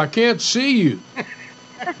 "Steve, I can't see you,"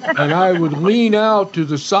 and I would lean out to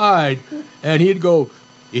the side, and he'd go,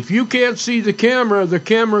 "If you can't see the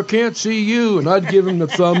camera can't see you." And I'd give him the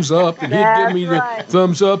thumbs up, and he'd give me the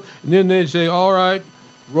thumbs up. And then they'd say, "All right,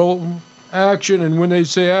 roll action." And when they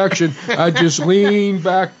say action, I'd just lean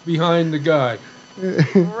back behind the guy.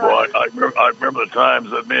 Well, I remember the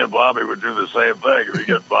times that me and Bobby would do the same thing. If you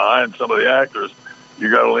get behind some of the actors,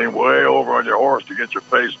 you got to lean way over on your horse to get your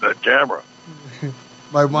face in that camera. You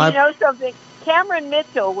know something? Cameron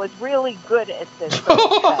Mitchell was really good at this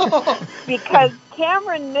because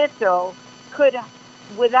Cameron Mitchell could,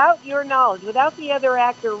 without your knowledge, without the other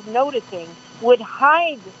actor noticing, would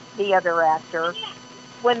hide the other actor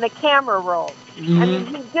when the camera rolled. Mm-hmm. I mean,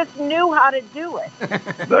 he just knew how to do it.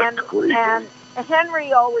 and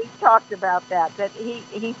Henry always talked about that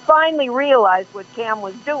he finally realized what Cam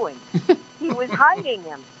was doing. He was hiding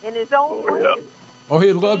him in his own way. Yeah. Oh,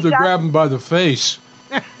 he'd love to grab him by the face.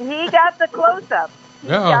 He got the close-up.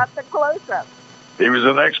 He was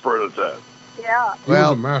an expert at that. Yeah.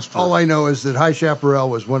 Well, all I know is that High Chaparral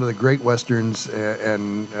was one of the great westerns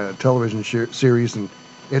and television series, and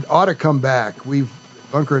it ought to come back.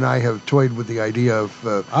 Bunker and I have toyed with the idea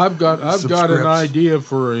of. I've got an idea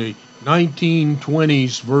for a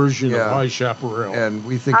 1920s version of High Chaparral, and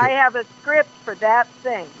we think I have a script for that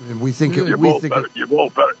thing. And we think you both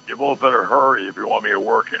better hurry if you want me to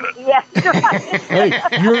work in it. Yes. Hey,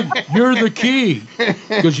 you're the key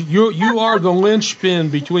because you are the linchpin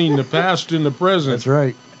between the past and the present. That's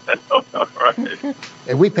right. All right.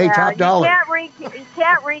 And we pay top dollar. You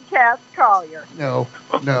can't recast Collier. No.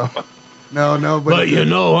 But you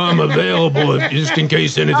know I'm available just in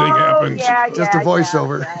case anything happens. Just a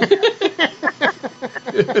voiceover.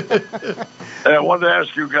 Hey, I wanted to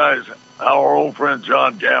ask you guys how our old friend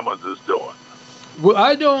John Gammons is doing. Well,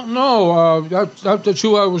 I don't know. That's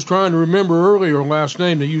who I was trying to remember earlier. Last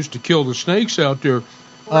name. They used to kill the snakes out there.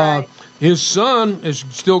 Right. His son has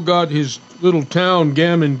still got his little town,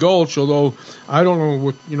 Gammon Gulch. Although I don't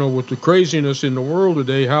know with the craziness in the world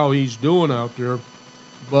today, how he's doing out there.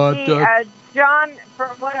 But John,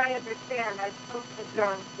 from what I understand, I spoke to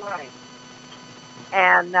John's wife,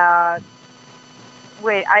 and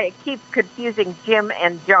wait, I keep confusing Jim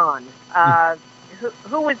and John.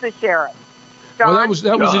 Who was the sheriff? Well, that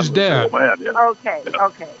was his dad.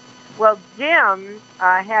 Okay. Well, Jim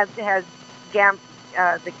has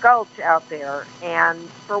the Gulch out there, and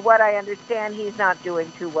for what I understand, he's not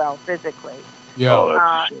doing too well physically.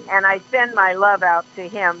 Yeah. And I send my love out to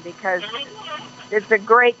him because it's a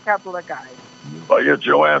great couple of guys. Well, yeah,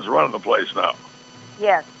 Joanne's running the place now.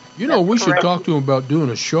 Yes. We should talk to him about doing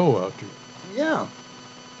a show out there. Yeah.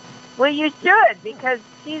 Well, you should, because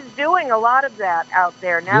she's doing a lot of that out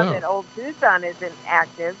there now that Old Tucson isn't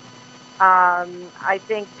active. I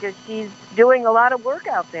think she's doing a lot of work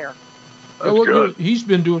out there. He's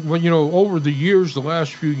been doing, over the years, the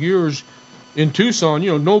last few years in Tucson,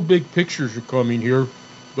 no big pictures are coming here,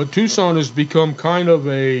 but Tucson has become kind of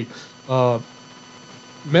a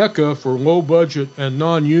mecca for low-budget and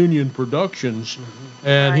non-union productions,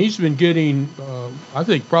 and he's been getting, I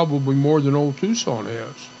think, probably more than Old Tucson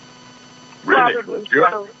has. Really?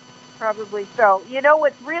 Probably so. You know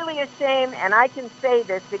what's really a shame, and I can say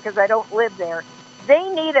this because I don't live there, they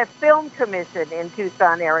need a film commission in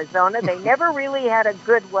Tucson, Arizona. They never really had a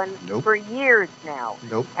good one for years now.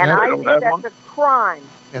 Nope. And I think that's a crime.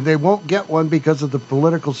 And they won't get one because of the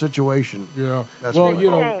political situation. Yeah. That's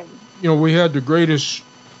we had the greatest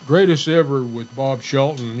ever with Bob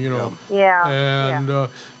Shelton,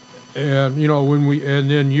 and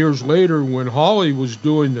then years later when Holly was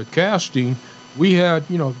doing the casting, we had,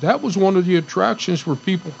 that was one of the attractions for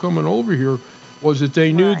people coming over here, was that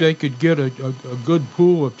they knew they could get a good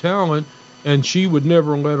pool of talent, and she would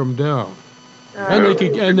never let them down. And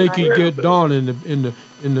they could get Don in the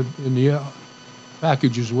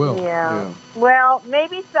package as well. Yeah. Well,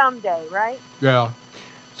 maybe someday, right? Yeah.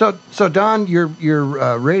 So Don, your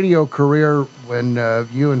radio career when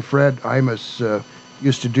you and Fred Imus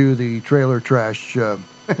used to do the Trailer Trash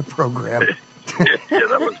program. Yeah,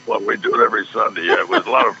 that was fun. We do it every Sunday. Yeah, it was a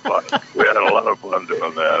lot of fun. We had a lot of fun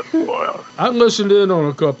doing that. Boy. I listened in on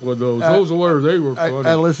a couple of those. They were funny.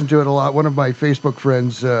 I listened to it a lot. One of my Facebook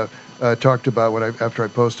friends talked about after I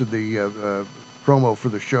posted the promo for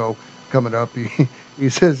the show coming up. He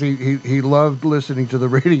says he loved listening to the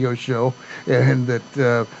radio show, and that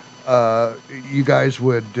you guys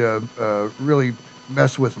would really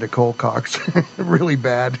mess with Nicole Cox really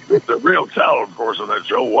bad. The real talent, of course, on that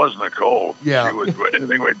show was Nicole. Yeah. She was,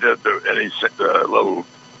 anything we did, any little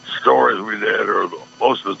stories we did, or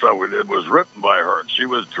most of the stuff we did was written by her, and she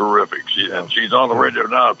was terrific. And she's on the radio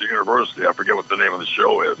now at the university. I forget what the name of the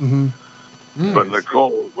show is. Mm-hmm. But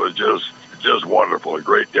Nicole was just wonderful, a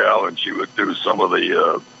great gal, and she would do some of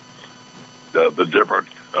the different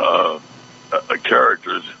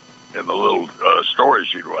characters in the little stories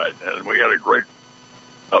she'd write, and we had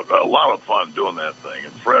a lot of fun doing that thing.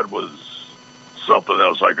 And Fred was something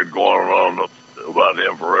else. I could go on and on about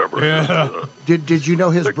him forever. Yeah. Did you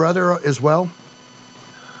know his brother as well?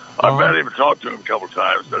 I met him and talked to him a couple of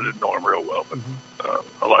times. I didn't know him real well, but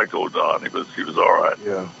I liked old Don. He was all right.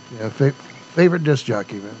 Yeah. Favorite disc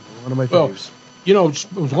jockey, man. One of my faves.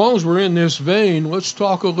 As long as we're in this vein, let's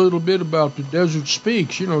talk a little bit about the Desert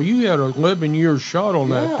Speaks. You had an 11-year shot on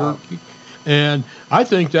that turkey. And I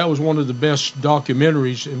think that was one of the best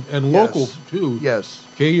documentaries, and local, too. Yes.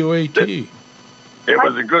 KUAT. It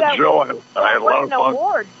was a good show. I had a lot of fun. An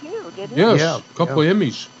award, too, didn't it? Yes, a couple of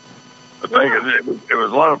Emmys. I think it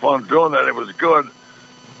was a lot of fun doing that. It was good.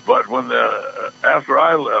 But when after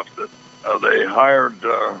I left it, they hired,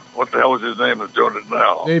 what the hell was his name that's doing it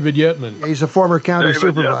now? David Yetman. Yeah, he's a former county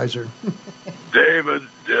supervisor. David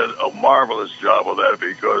did a marvelous job with that,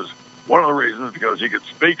 because one of the reasons, because he could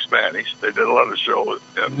speak Spanish. They did a lot of shows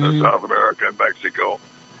in South America and Mexico.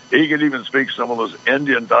 He could even speak some of those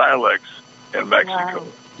Indian dialects in Mexico. Wow.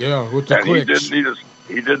 Yeah, with the clicks.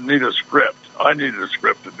 He didn't need a script. I needed a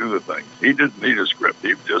script to do the thing. He didn't need a script.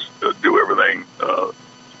 He'd just do everything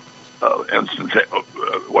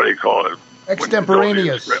what do you call it?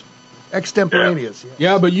 Extemporaneous. Extemporaneous. Yeah.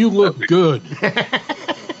 Yeah, but you look good.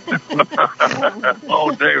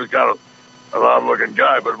 Oh, Dave's got a loud-looking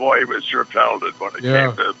guy, but boy, he was sure talented when it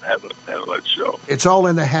came to handle that show. It's all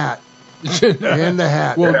in the hat. In the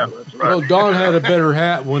hat. Well, that's right. Well, Don had a better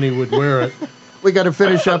hat when he would wear it. We got to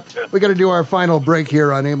finish up. We got to do our final break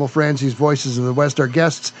here on Emil Franzi's Voices of the West. Our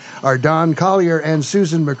guests are Don Collier and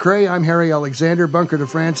Susan McCray. I'm Harry Alexander. Bunker de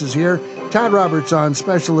France is here. Todd Roberts on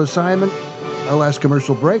special assignment. Our last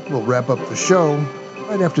commercial break. We'll wrap up the show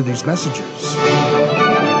right after these messages.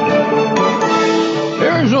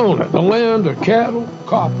 Arizona, the land of cattle,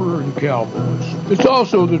 copper, and cowboys. It's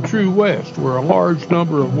also the true West, where a large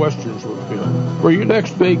number of Westerns were filmed. For your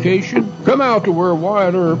next vacation, come out to where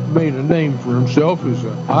Wyatt Earp made a name for himself as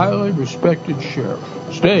a highly respected sheriff.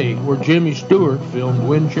 Stay where Jimmy Stewart filmed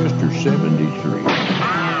Winchester 73.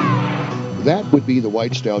 That would be the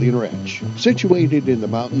White Stallion Ranch. Situated in the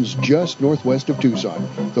mountains just northwest of Tucson,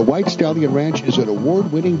 the White Stallion Ranch is an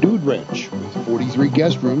award-winning dude ranch with 43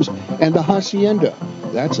 guest rooms and a hacienda.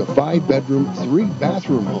 That's a 5-bedroom,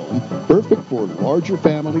 3-bathroom home, perfect for larger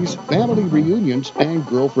families, family reunions, and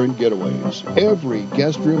girlfriend getaways. Every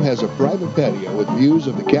guest room has a private patio with views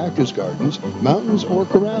of the cactus gardens, mountains, or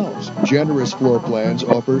corrals. Generous floor plans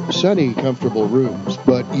offer sunny, comfortable rooms,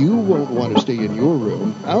 but you won't want to stay in your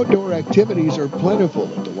room. Outdoor activities are plentiful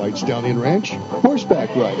at the White Stallion Ranch.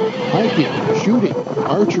 Horseback riding, hiking, shooting,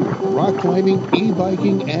 archery, rock climbing,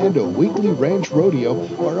 e-biking, and a weekly ranch rodeo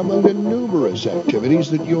are among the numerous activities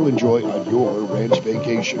that you'll enjoy on your ranch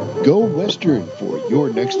vacation. Go Western for your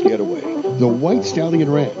next getaway. The White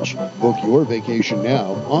Stallion Ranch. Book your vacation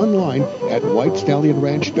now online at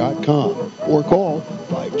whitestallionranch.com or call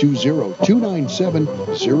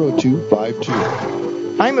 520-297-0252.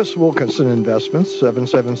 Imus Wilkinson Investments,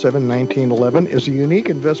 777-1911, is a unique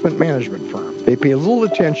investment management firm. They pay little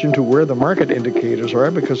attention to where the market indicators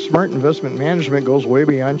are because smart investment management goes way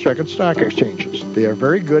beyond checkered stock exchanges. They are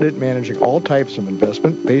very good at managing all types of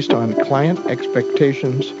investment based on client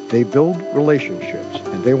expectations. They build relationships,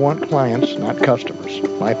 and they want clients, not customers.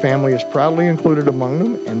 My family is proudly included among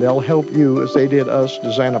them, and they'll help you, as they did us,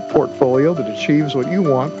 design a portfolio that achieves what you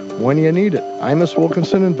want when you need it. Imus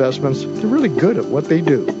Wilkinson Investments, they're really good at what they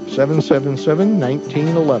do.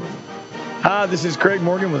 777-1911. Hi, this is Craig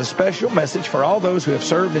Morgan with a special message for all those who have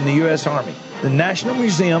served in the U.S. Army. The National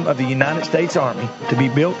Museum of the United States Army, to be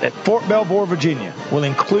built at Fort Belvoir, Virginia, will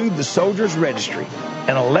include the Soldier's Registry,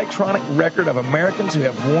 an electronic record of Americans who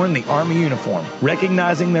have worn the Army uniform,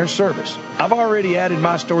 recognizing their service. I've already added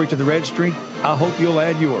my story to the registry. I hope you'll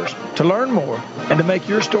add yours. To learn more and to make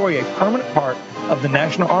your story a permanent part of the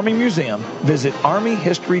National Army Museum, visit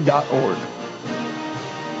armyhistory.org.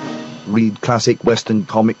 Read classic Western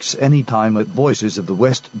comics anytime at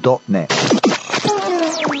voicesofthewest.net.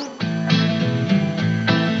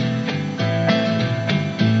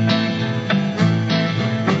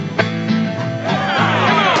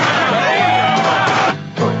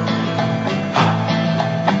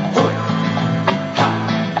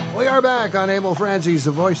 We are back on Abel Franzi's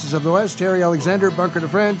The Voices of the West. Terry Alexander, Bunker de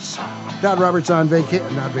France. Don Roberts on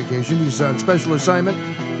not vacation. He's on special assignment.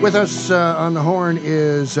 With us on the horn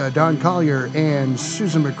is Don Collier and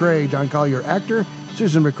Susan McCray. Don Collier, actor.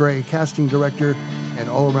 Susan McCray, casting director and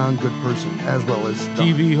all-around good person, as well as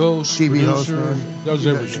TV host, producer, does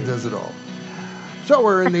everything. She does it all. So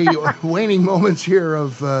we're in the waning moments here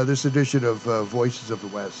of this edition of Voices of the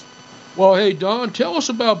West. Well, hey, Don, tell us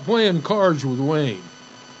about playing cards with Wayne.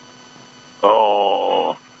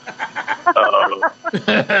 Oh,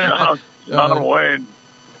 John Wayne,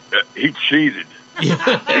 he cheated. He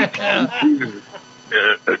cheated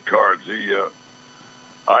at cards.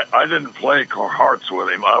 I didn't play hearts with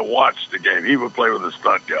him. I watched the game. He would play with the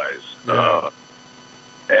stunt guys.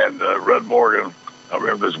 And Red Morgan, I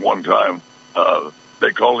remember this one time,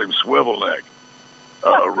 they called him Swivel Neck.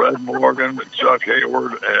 Red Morgan, Chuck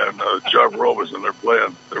Hayward, and Chuck Robeson, they're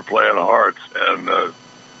playing hearts. And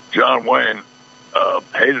John Wayne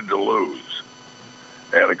hated to lose.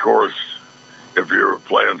 And, of course, if you're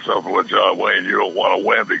playing something with John Wayne, you don't want to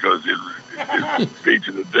win because he beat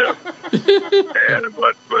you to death.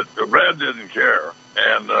 But the Red didn't care.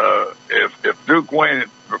 And if Duke Wayne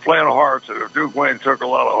were playing hearts, and if Duke Wayne took a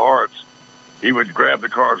lot of hearts, he would grab the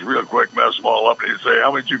cards real quick, mess them all up, and he'd say,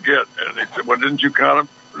 "How many did you get?" And he said, "Well, didn't you count them?"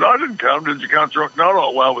 "No, I didn't count them. Did you count your?"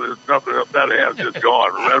 "No, well, there's nothing up. That hand's just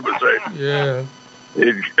gone." Red would say, "Yeah."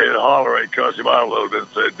 He'd holler and cuss him out a little bit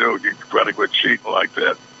and say, "Dude, you better quit cheating like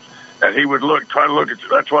that." And he would try to look at you.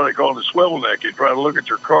 That's why they call him the swivel neck. He'd try to look at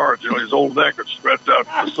your cards. You know, his old neck would stretch out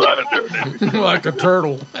to the side there. Like a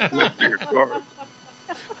turtle. Look at your cards.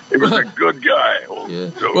 He was a good guy. Yeah.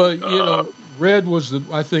 Well, Red was,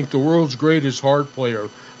 I think, the world's greatest heart player.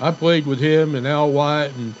 I played with him and Al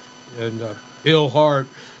White and Bill Hart,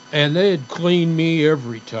 and they had cleaned me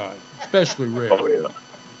every time, especially Red. Oh, yeah.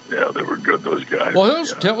 Yeah, they were good, those guys. Well,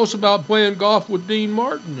 tell us about playing golf with Dean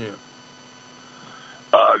Martin then.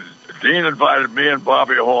 Dean invited me and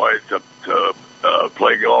Bobby Hoy to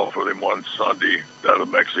play golf with him one Sunday out of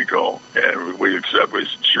Mexico, and we accepted. We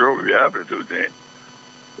said, "Sure, we'd be happy to, Dean."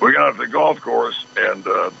 We got to the golf course, and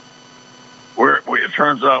it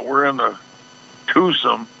turns out we're in the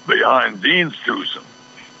twosome behind Dean's twosome,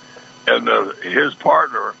 and his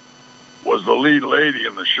partner was the lead lady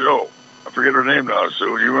in the show. I forget her name now,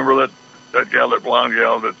 Sue. You remember that gal, that blonde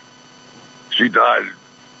gal that she died?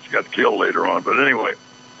 She got killed later on, but anyway.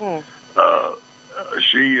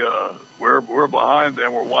 We're behind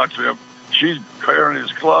them. We're watching them. she's carrying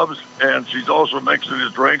his clubs, and she's also mixing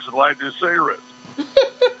his drinks and lighting his cigarettes.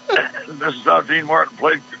 And this is how Dean Martin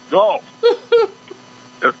played golf.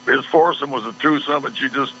 His foursome was a twosome, and she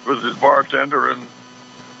just was his bartender and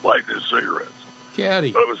lighting his cigarettes.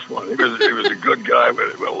 Caddy. But it was fun. He was a good guy. We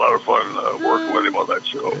had a lot of fun working with him on that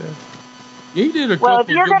show. Yeah. He did a well,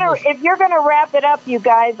 couple if you're gonna wrap it up, you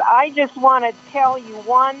guys, I just want to tell you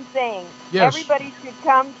one thing. Yes. Everybody should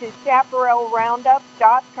come to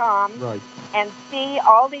chaparralroundup.com Right. and see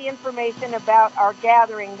all the information about our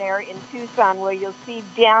gathering there in Tucson, where you'll see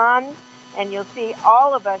Don and you'll see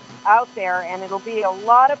all of us out there, and it'll be a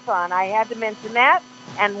lot of fun. I had to mention that.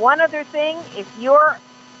 And one other thing, if you're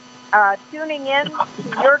tuning in to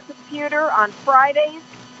your computer on Fridays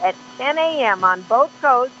at 10 a.m. on both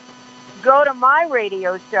coasts, go to my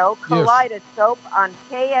radio show, Kaleidoscope, on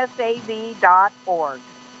KSAV.org.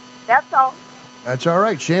 That's all. That's all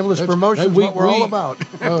right. Shameless promotion is what we're all about.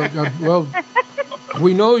 Well,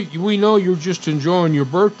 we know you're just enjoying your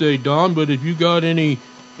birthday, Don, but have you got any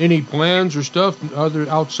plans or stuff other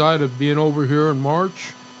outside of being over here in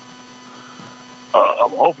March?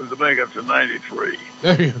 I'm hoping to make it to 93.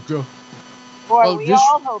 There you go. Boy, we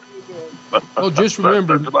all hope you do. Well, just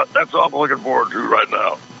remember. That's all I'm looking forward to right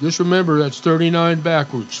now. Just remember, that's 39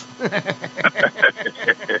 backwards.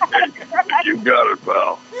 You got it,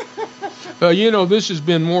 pal. This has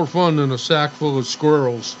been more fun than a sack full of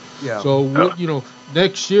squirrels. Yeah. So,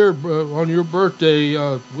 next year, on your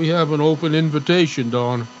birthday, we have an open invitation,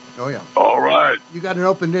 Don. Oh, yeah. All right. You got an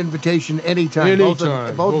open invitation anytime.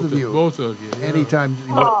 Anytime. Both of you. Both of you. Yeah. Anytime.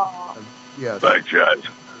 Yes. Thanks, guys.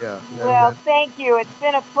 Yeah. Well, thank you. It's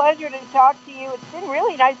been a pleasure to talk to you. It's been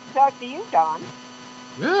really nice to talk to you, Don.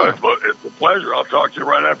 Yeah. It's a pleasure. I'll talk to you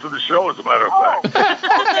right after the show, as a matter of fact.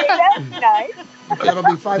 Okay, that's nice. That'll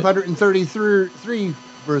be 533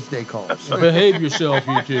 birthday calls. Behave yourself,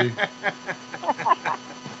 you two.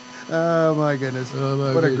 Oh, my goodness.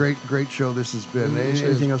 What a great show this has been.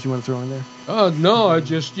 Anything else you want to throw in there? No, I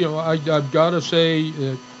just, I've got to say,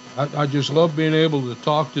 I just love being able to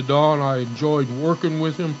talk to Don. I enjoyed working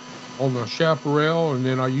with him on the Chaparral, and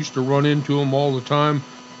then I used to run into him all the time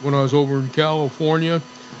when I was over in California.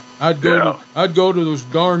 I'd go to those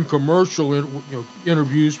darn commercial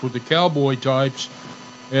interviews with the cowboy types,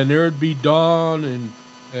 and there'd be Don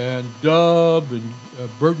and Dub and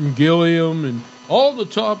Burton Gilliam and all the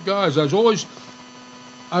top guys. I was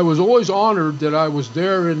always honored that I was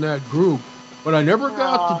there in that group, but I never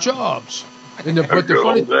got the jobs. But the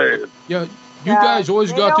funny, you guys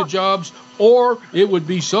always got the jobs, or it would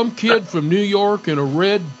be some kid from New York in a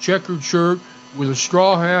red checkered shirt with a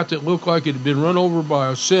straw hat that looked like it had been run over by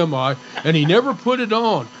a semi, and he never put it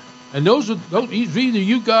on. And those either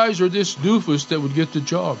you guys or this doofus that would get the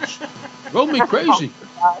jobs. Drove me crazy.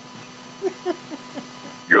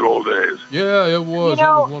 Good old days. Yeah, it was.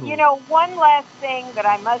 One last thing that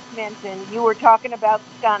I must mention. You were talking about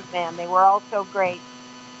stuntmen. They were all so great.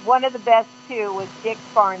 One of the best, too, was Dick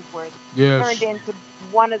Farnsworth. Yes. Turned into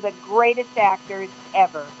one of the greatest actors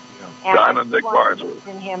ever. Yeah. And Diamond Dick Farnsworth.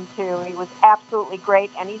 In him, too. He was absolutely great.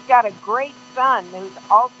 And he's got a great son who's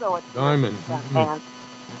also a Diamond fan.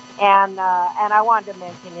 And I wanted to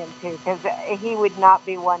mention him, too, because he would not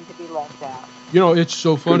be one to be left out. It's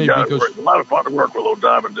so funny because... It's a lot of fun to work with old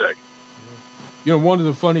Diamond Dick. One of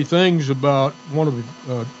the funny things about one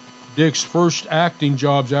of Dick's first acting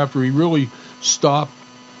jobs after he really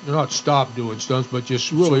not stopped doing stunts, but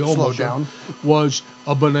just really almost down, was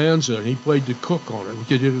a Bonanza, and he played the cook on it. We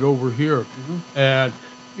did it over here. Mm-hmm. And,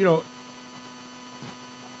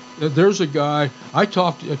 there's a guy, I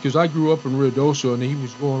talked, because I grew up in Ruidoso, and he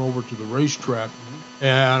was going over to the racetrack,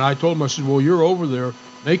 and I told him, I said, well, you're over there,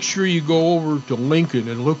 make sure you go over to Lincoln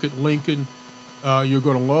and look at Lincoln, you're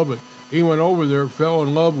going to love it. He went over there, fell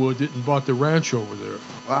in love with it, and bought the ranch over there.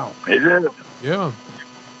 Wow. He did? Yeah.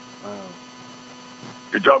 Wow.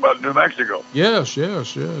 You're talking about New Mexico? Yes. Yeah.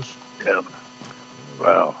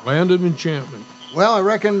 Wow. Land of enchantment. Well, I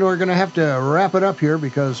reckon we're going to have to wrap it up here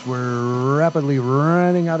because we're rapidly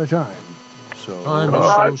running out of time. So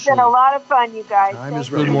it's been a lot of fun, you guys. Time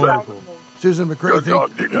is really wonderful. Susan McCray,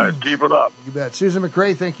 thank you guys. Keep it up. You bet. Susan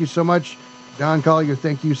McCray, thank you so much. Don Collier,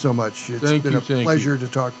 thank you so much. It's been a pleasure to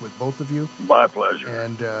talk with both of you. My pleasure.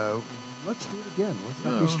 And let's do it again. Let's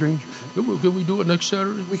not be strangers. Can we do it next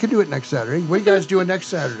Saturday? We can do it next Saturday. What are you guys doing next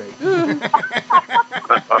Saturday?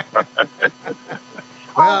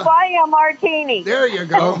 I'll buy you a martini. There you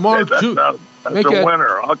go. That's a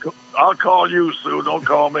winner. I'll call you, Sue. Don't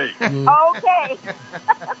call me. Okay.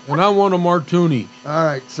 And I want a martini. All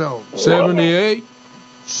right, so 78,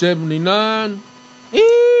 79,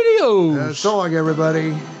 80. So long,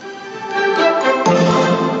 everybody.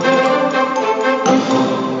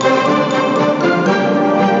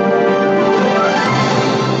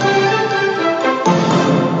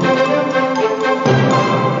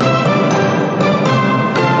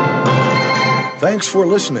 Thanks for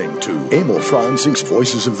listening to Emil Franzing's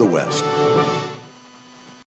Voices of the West.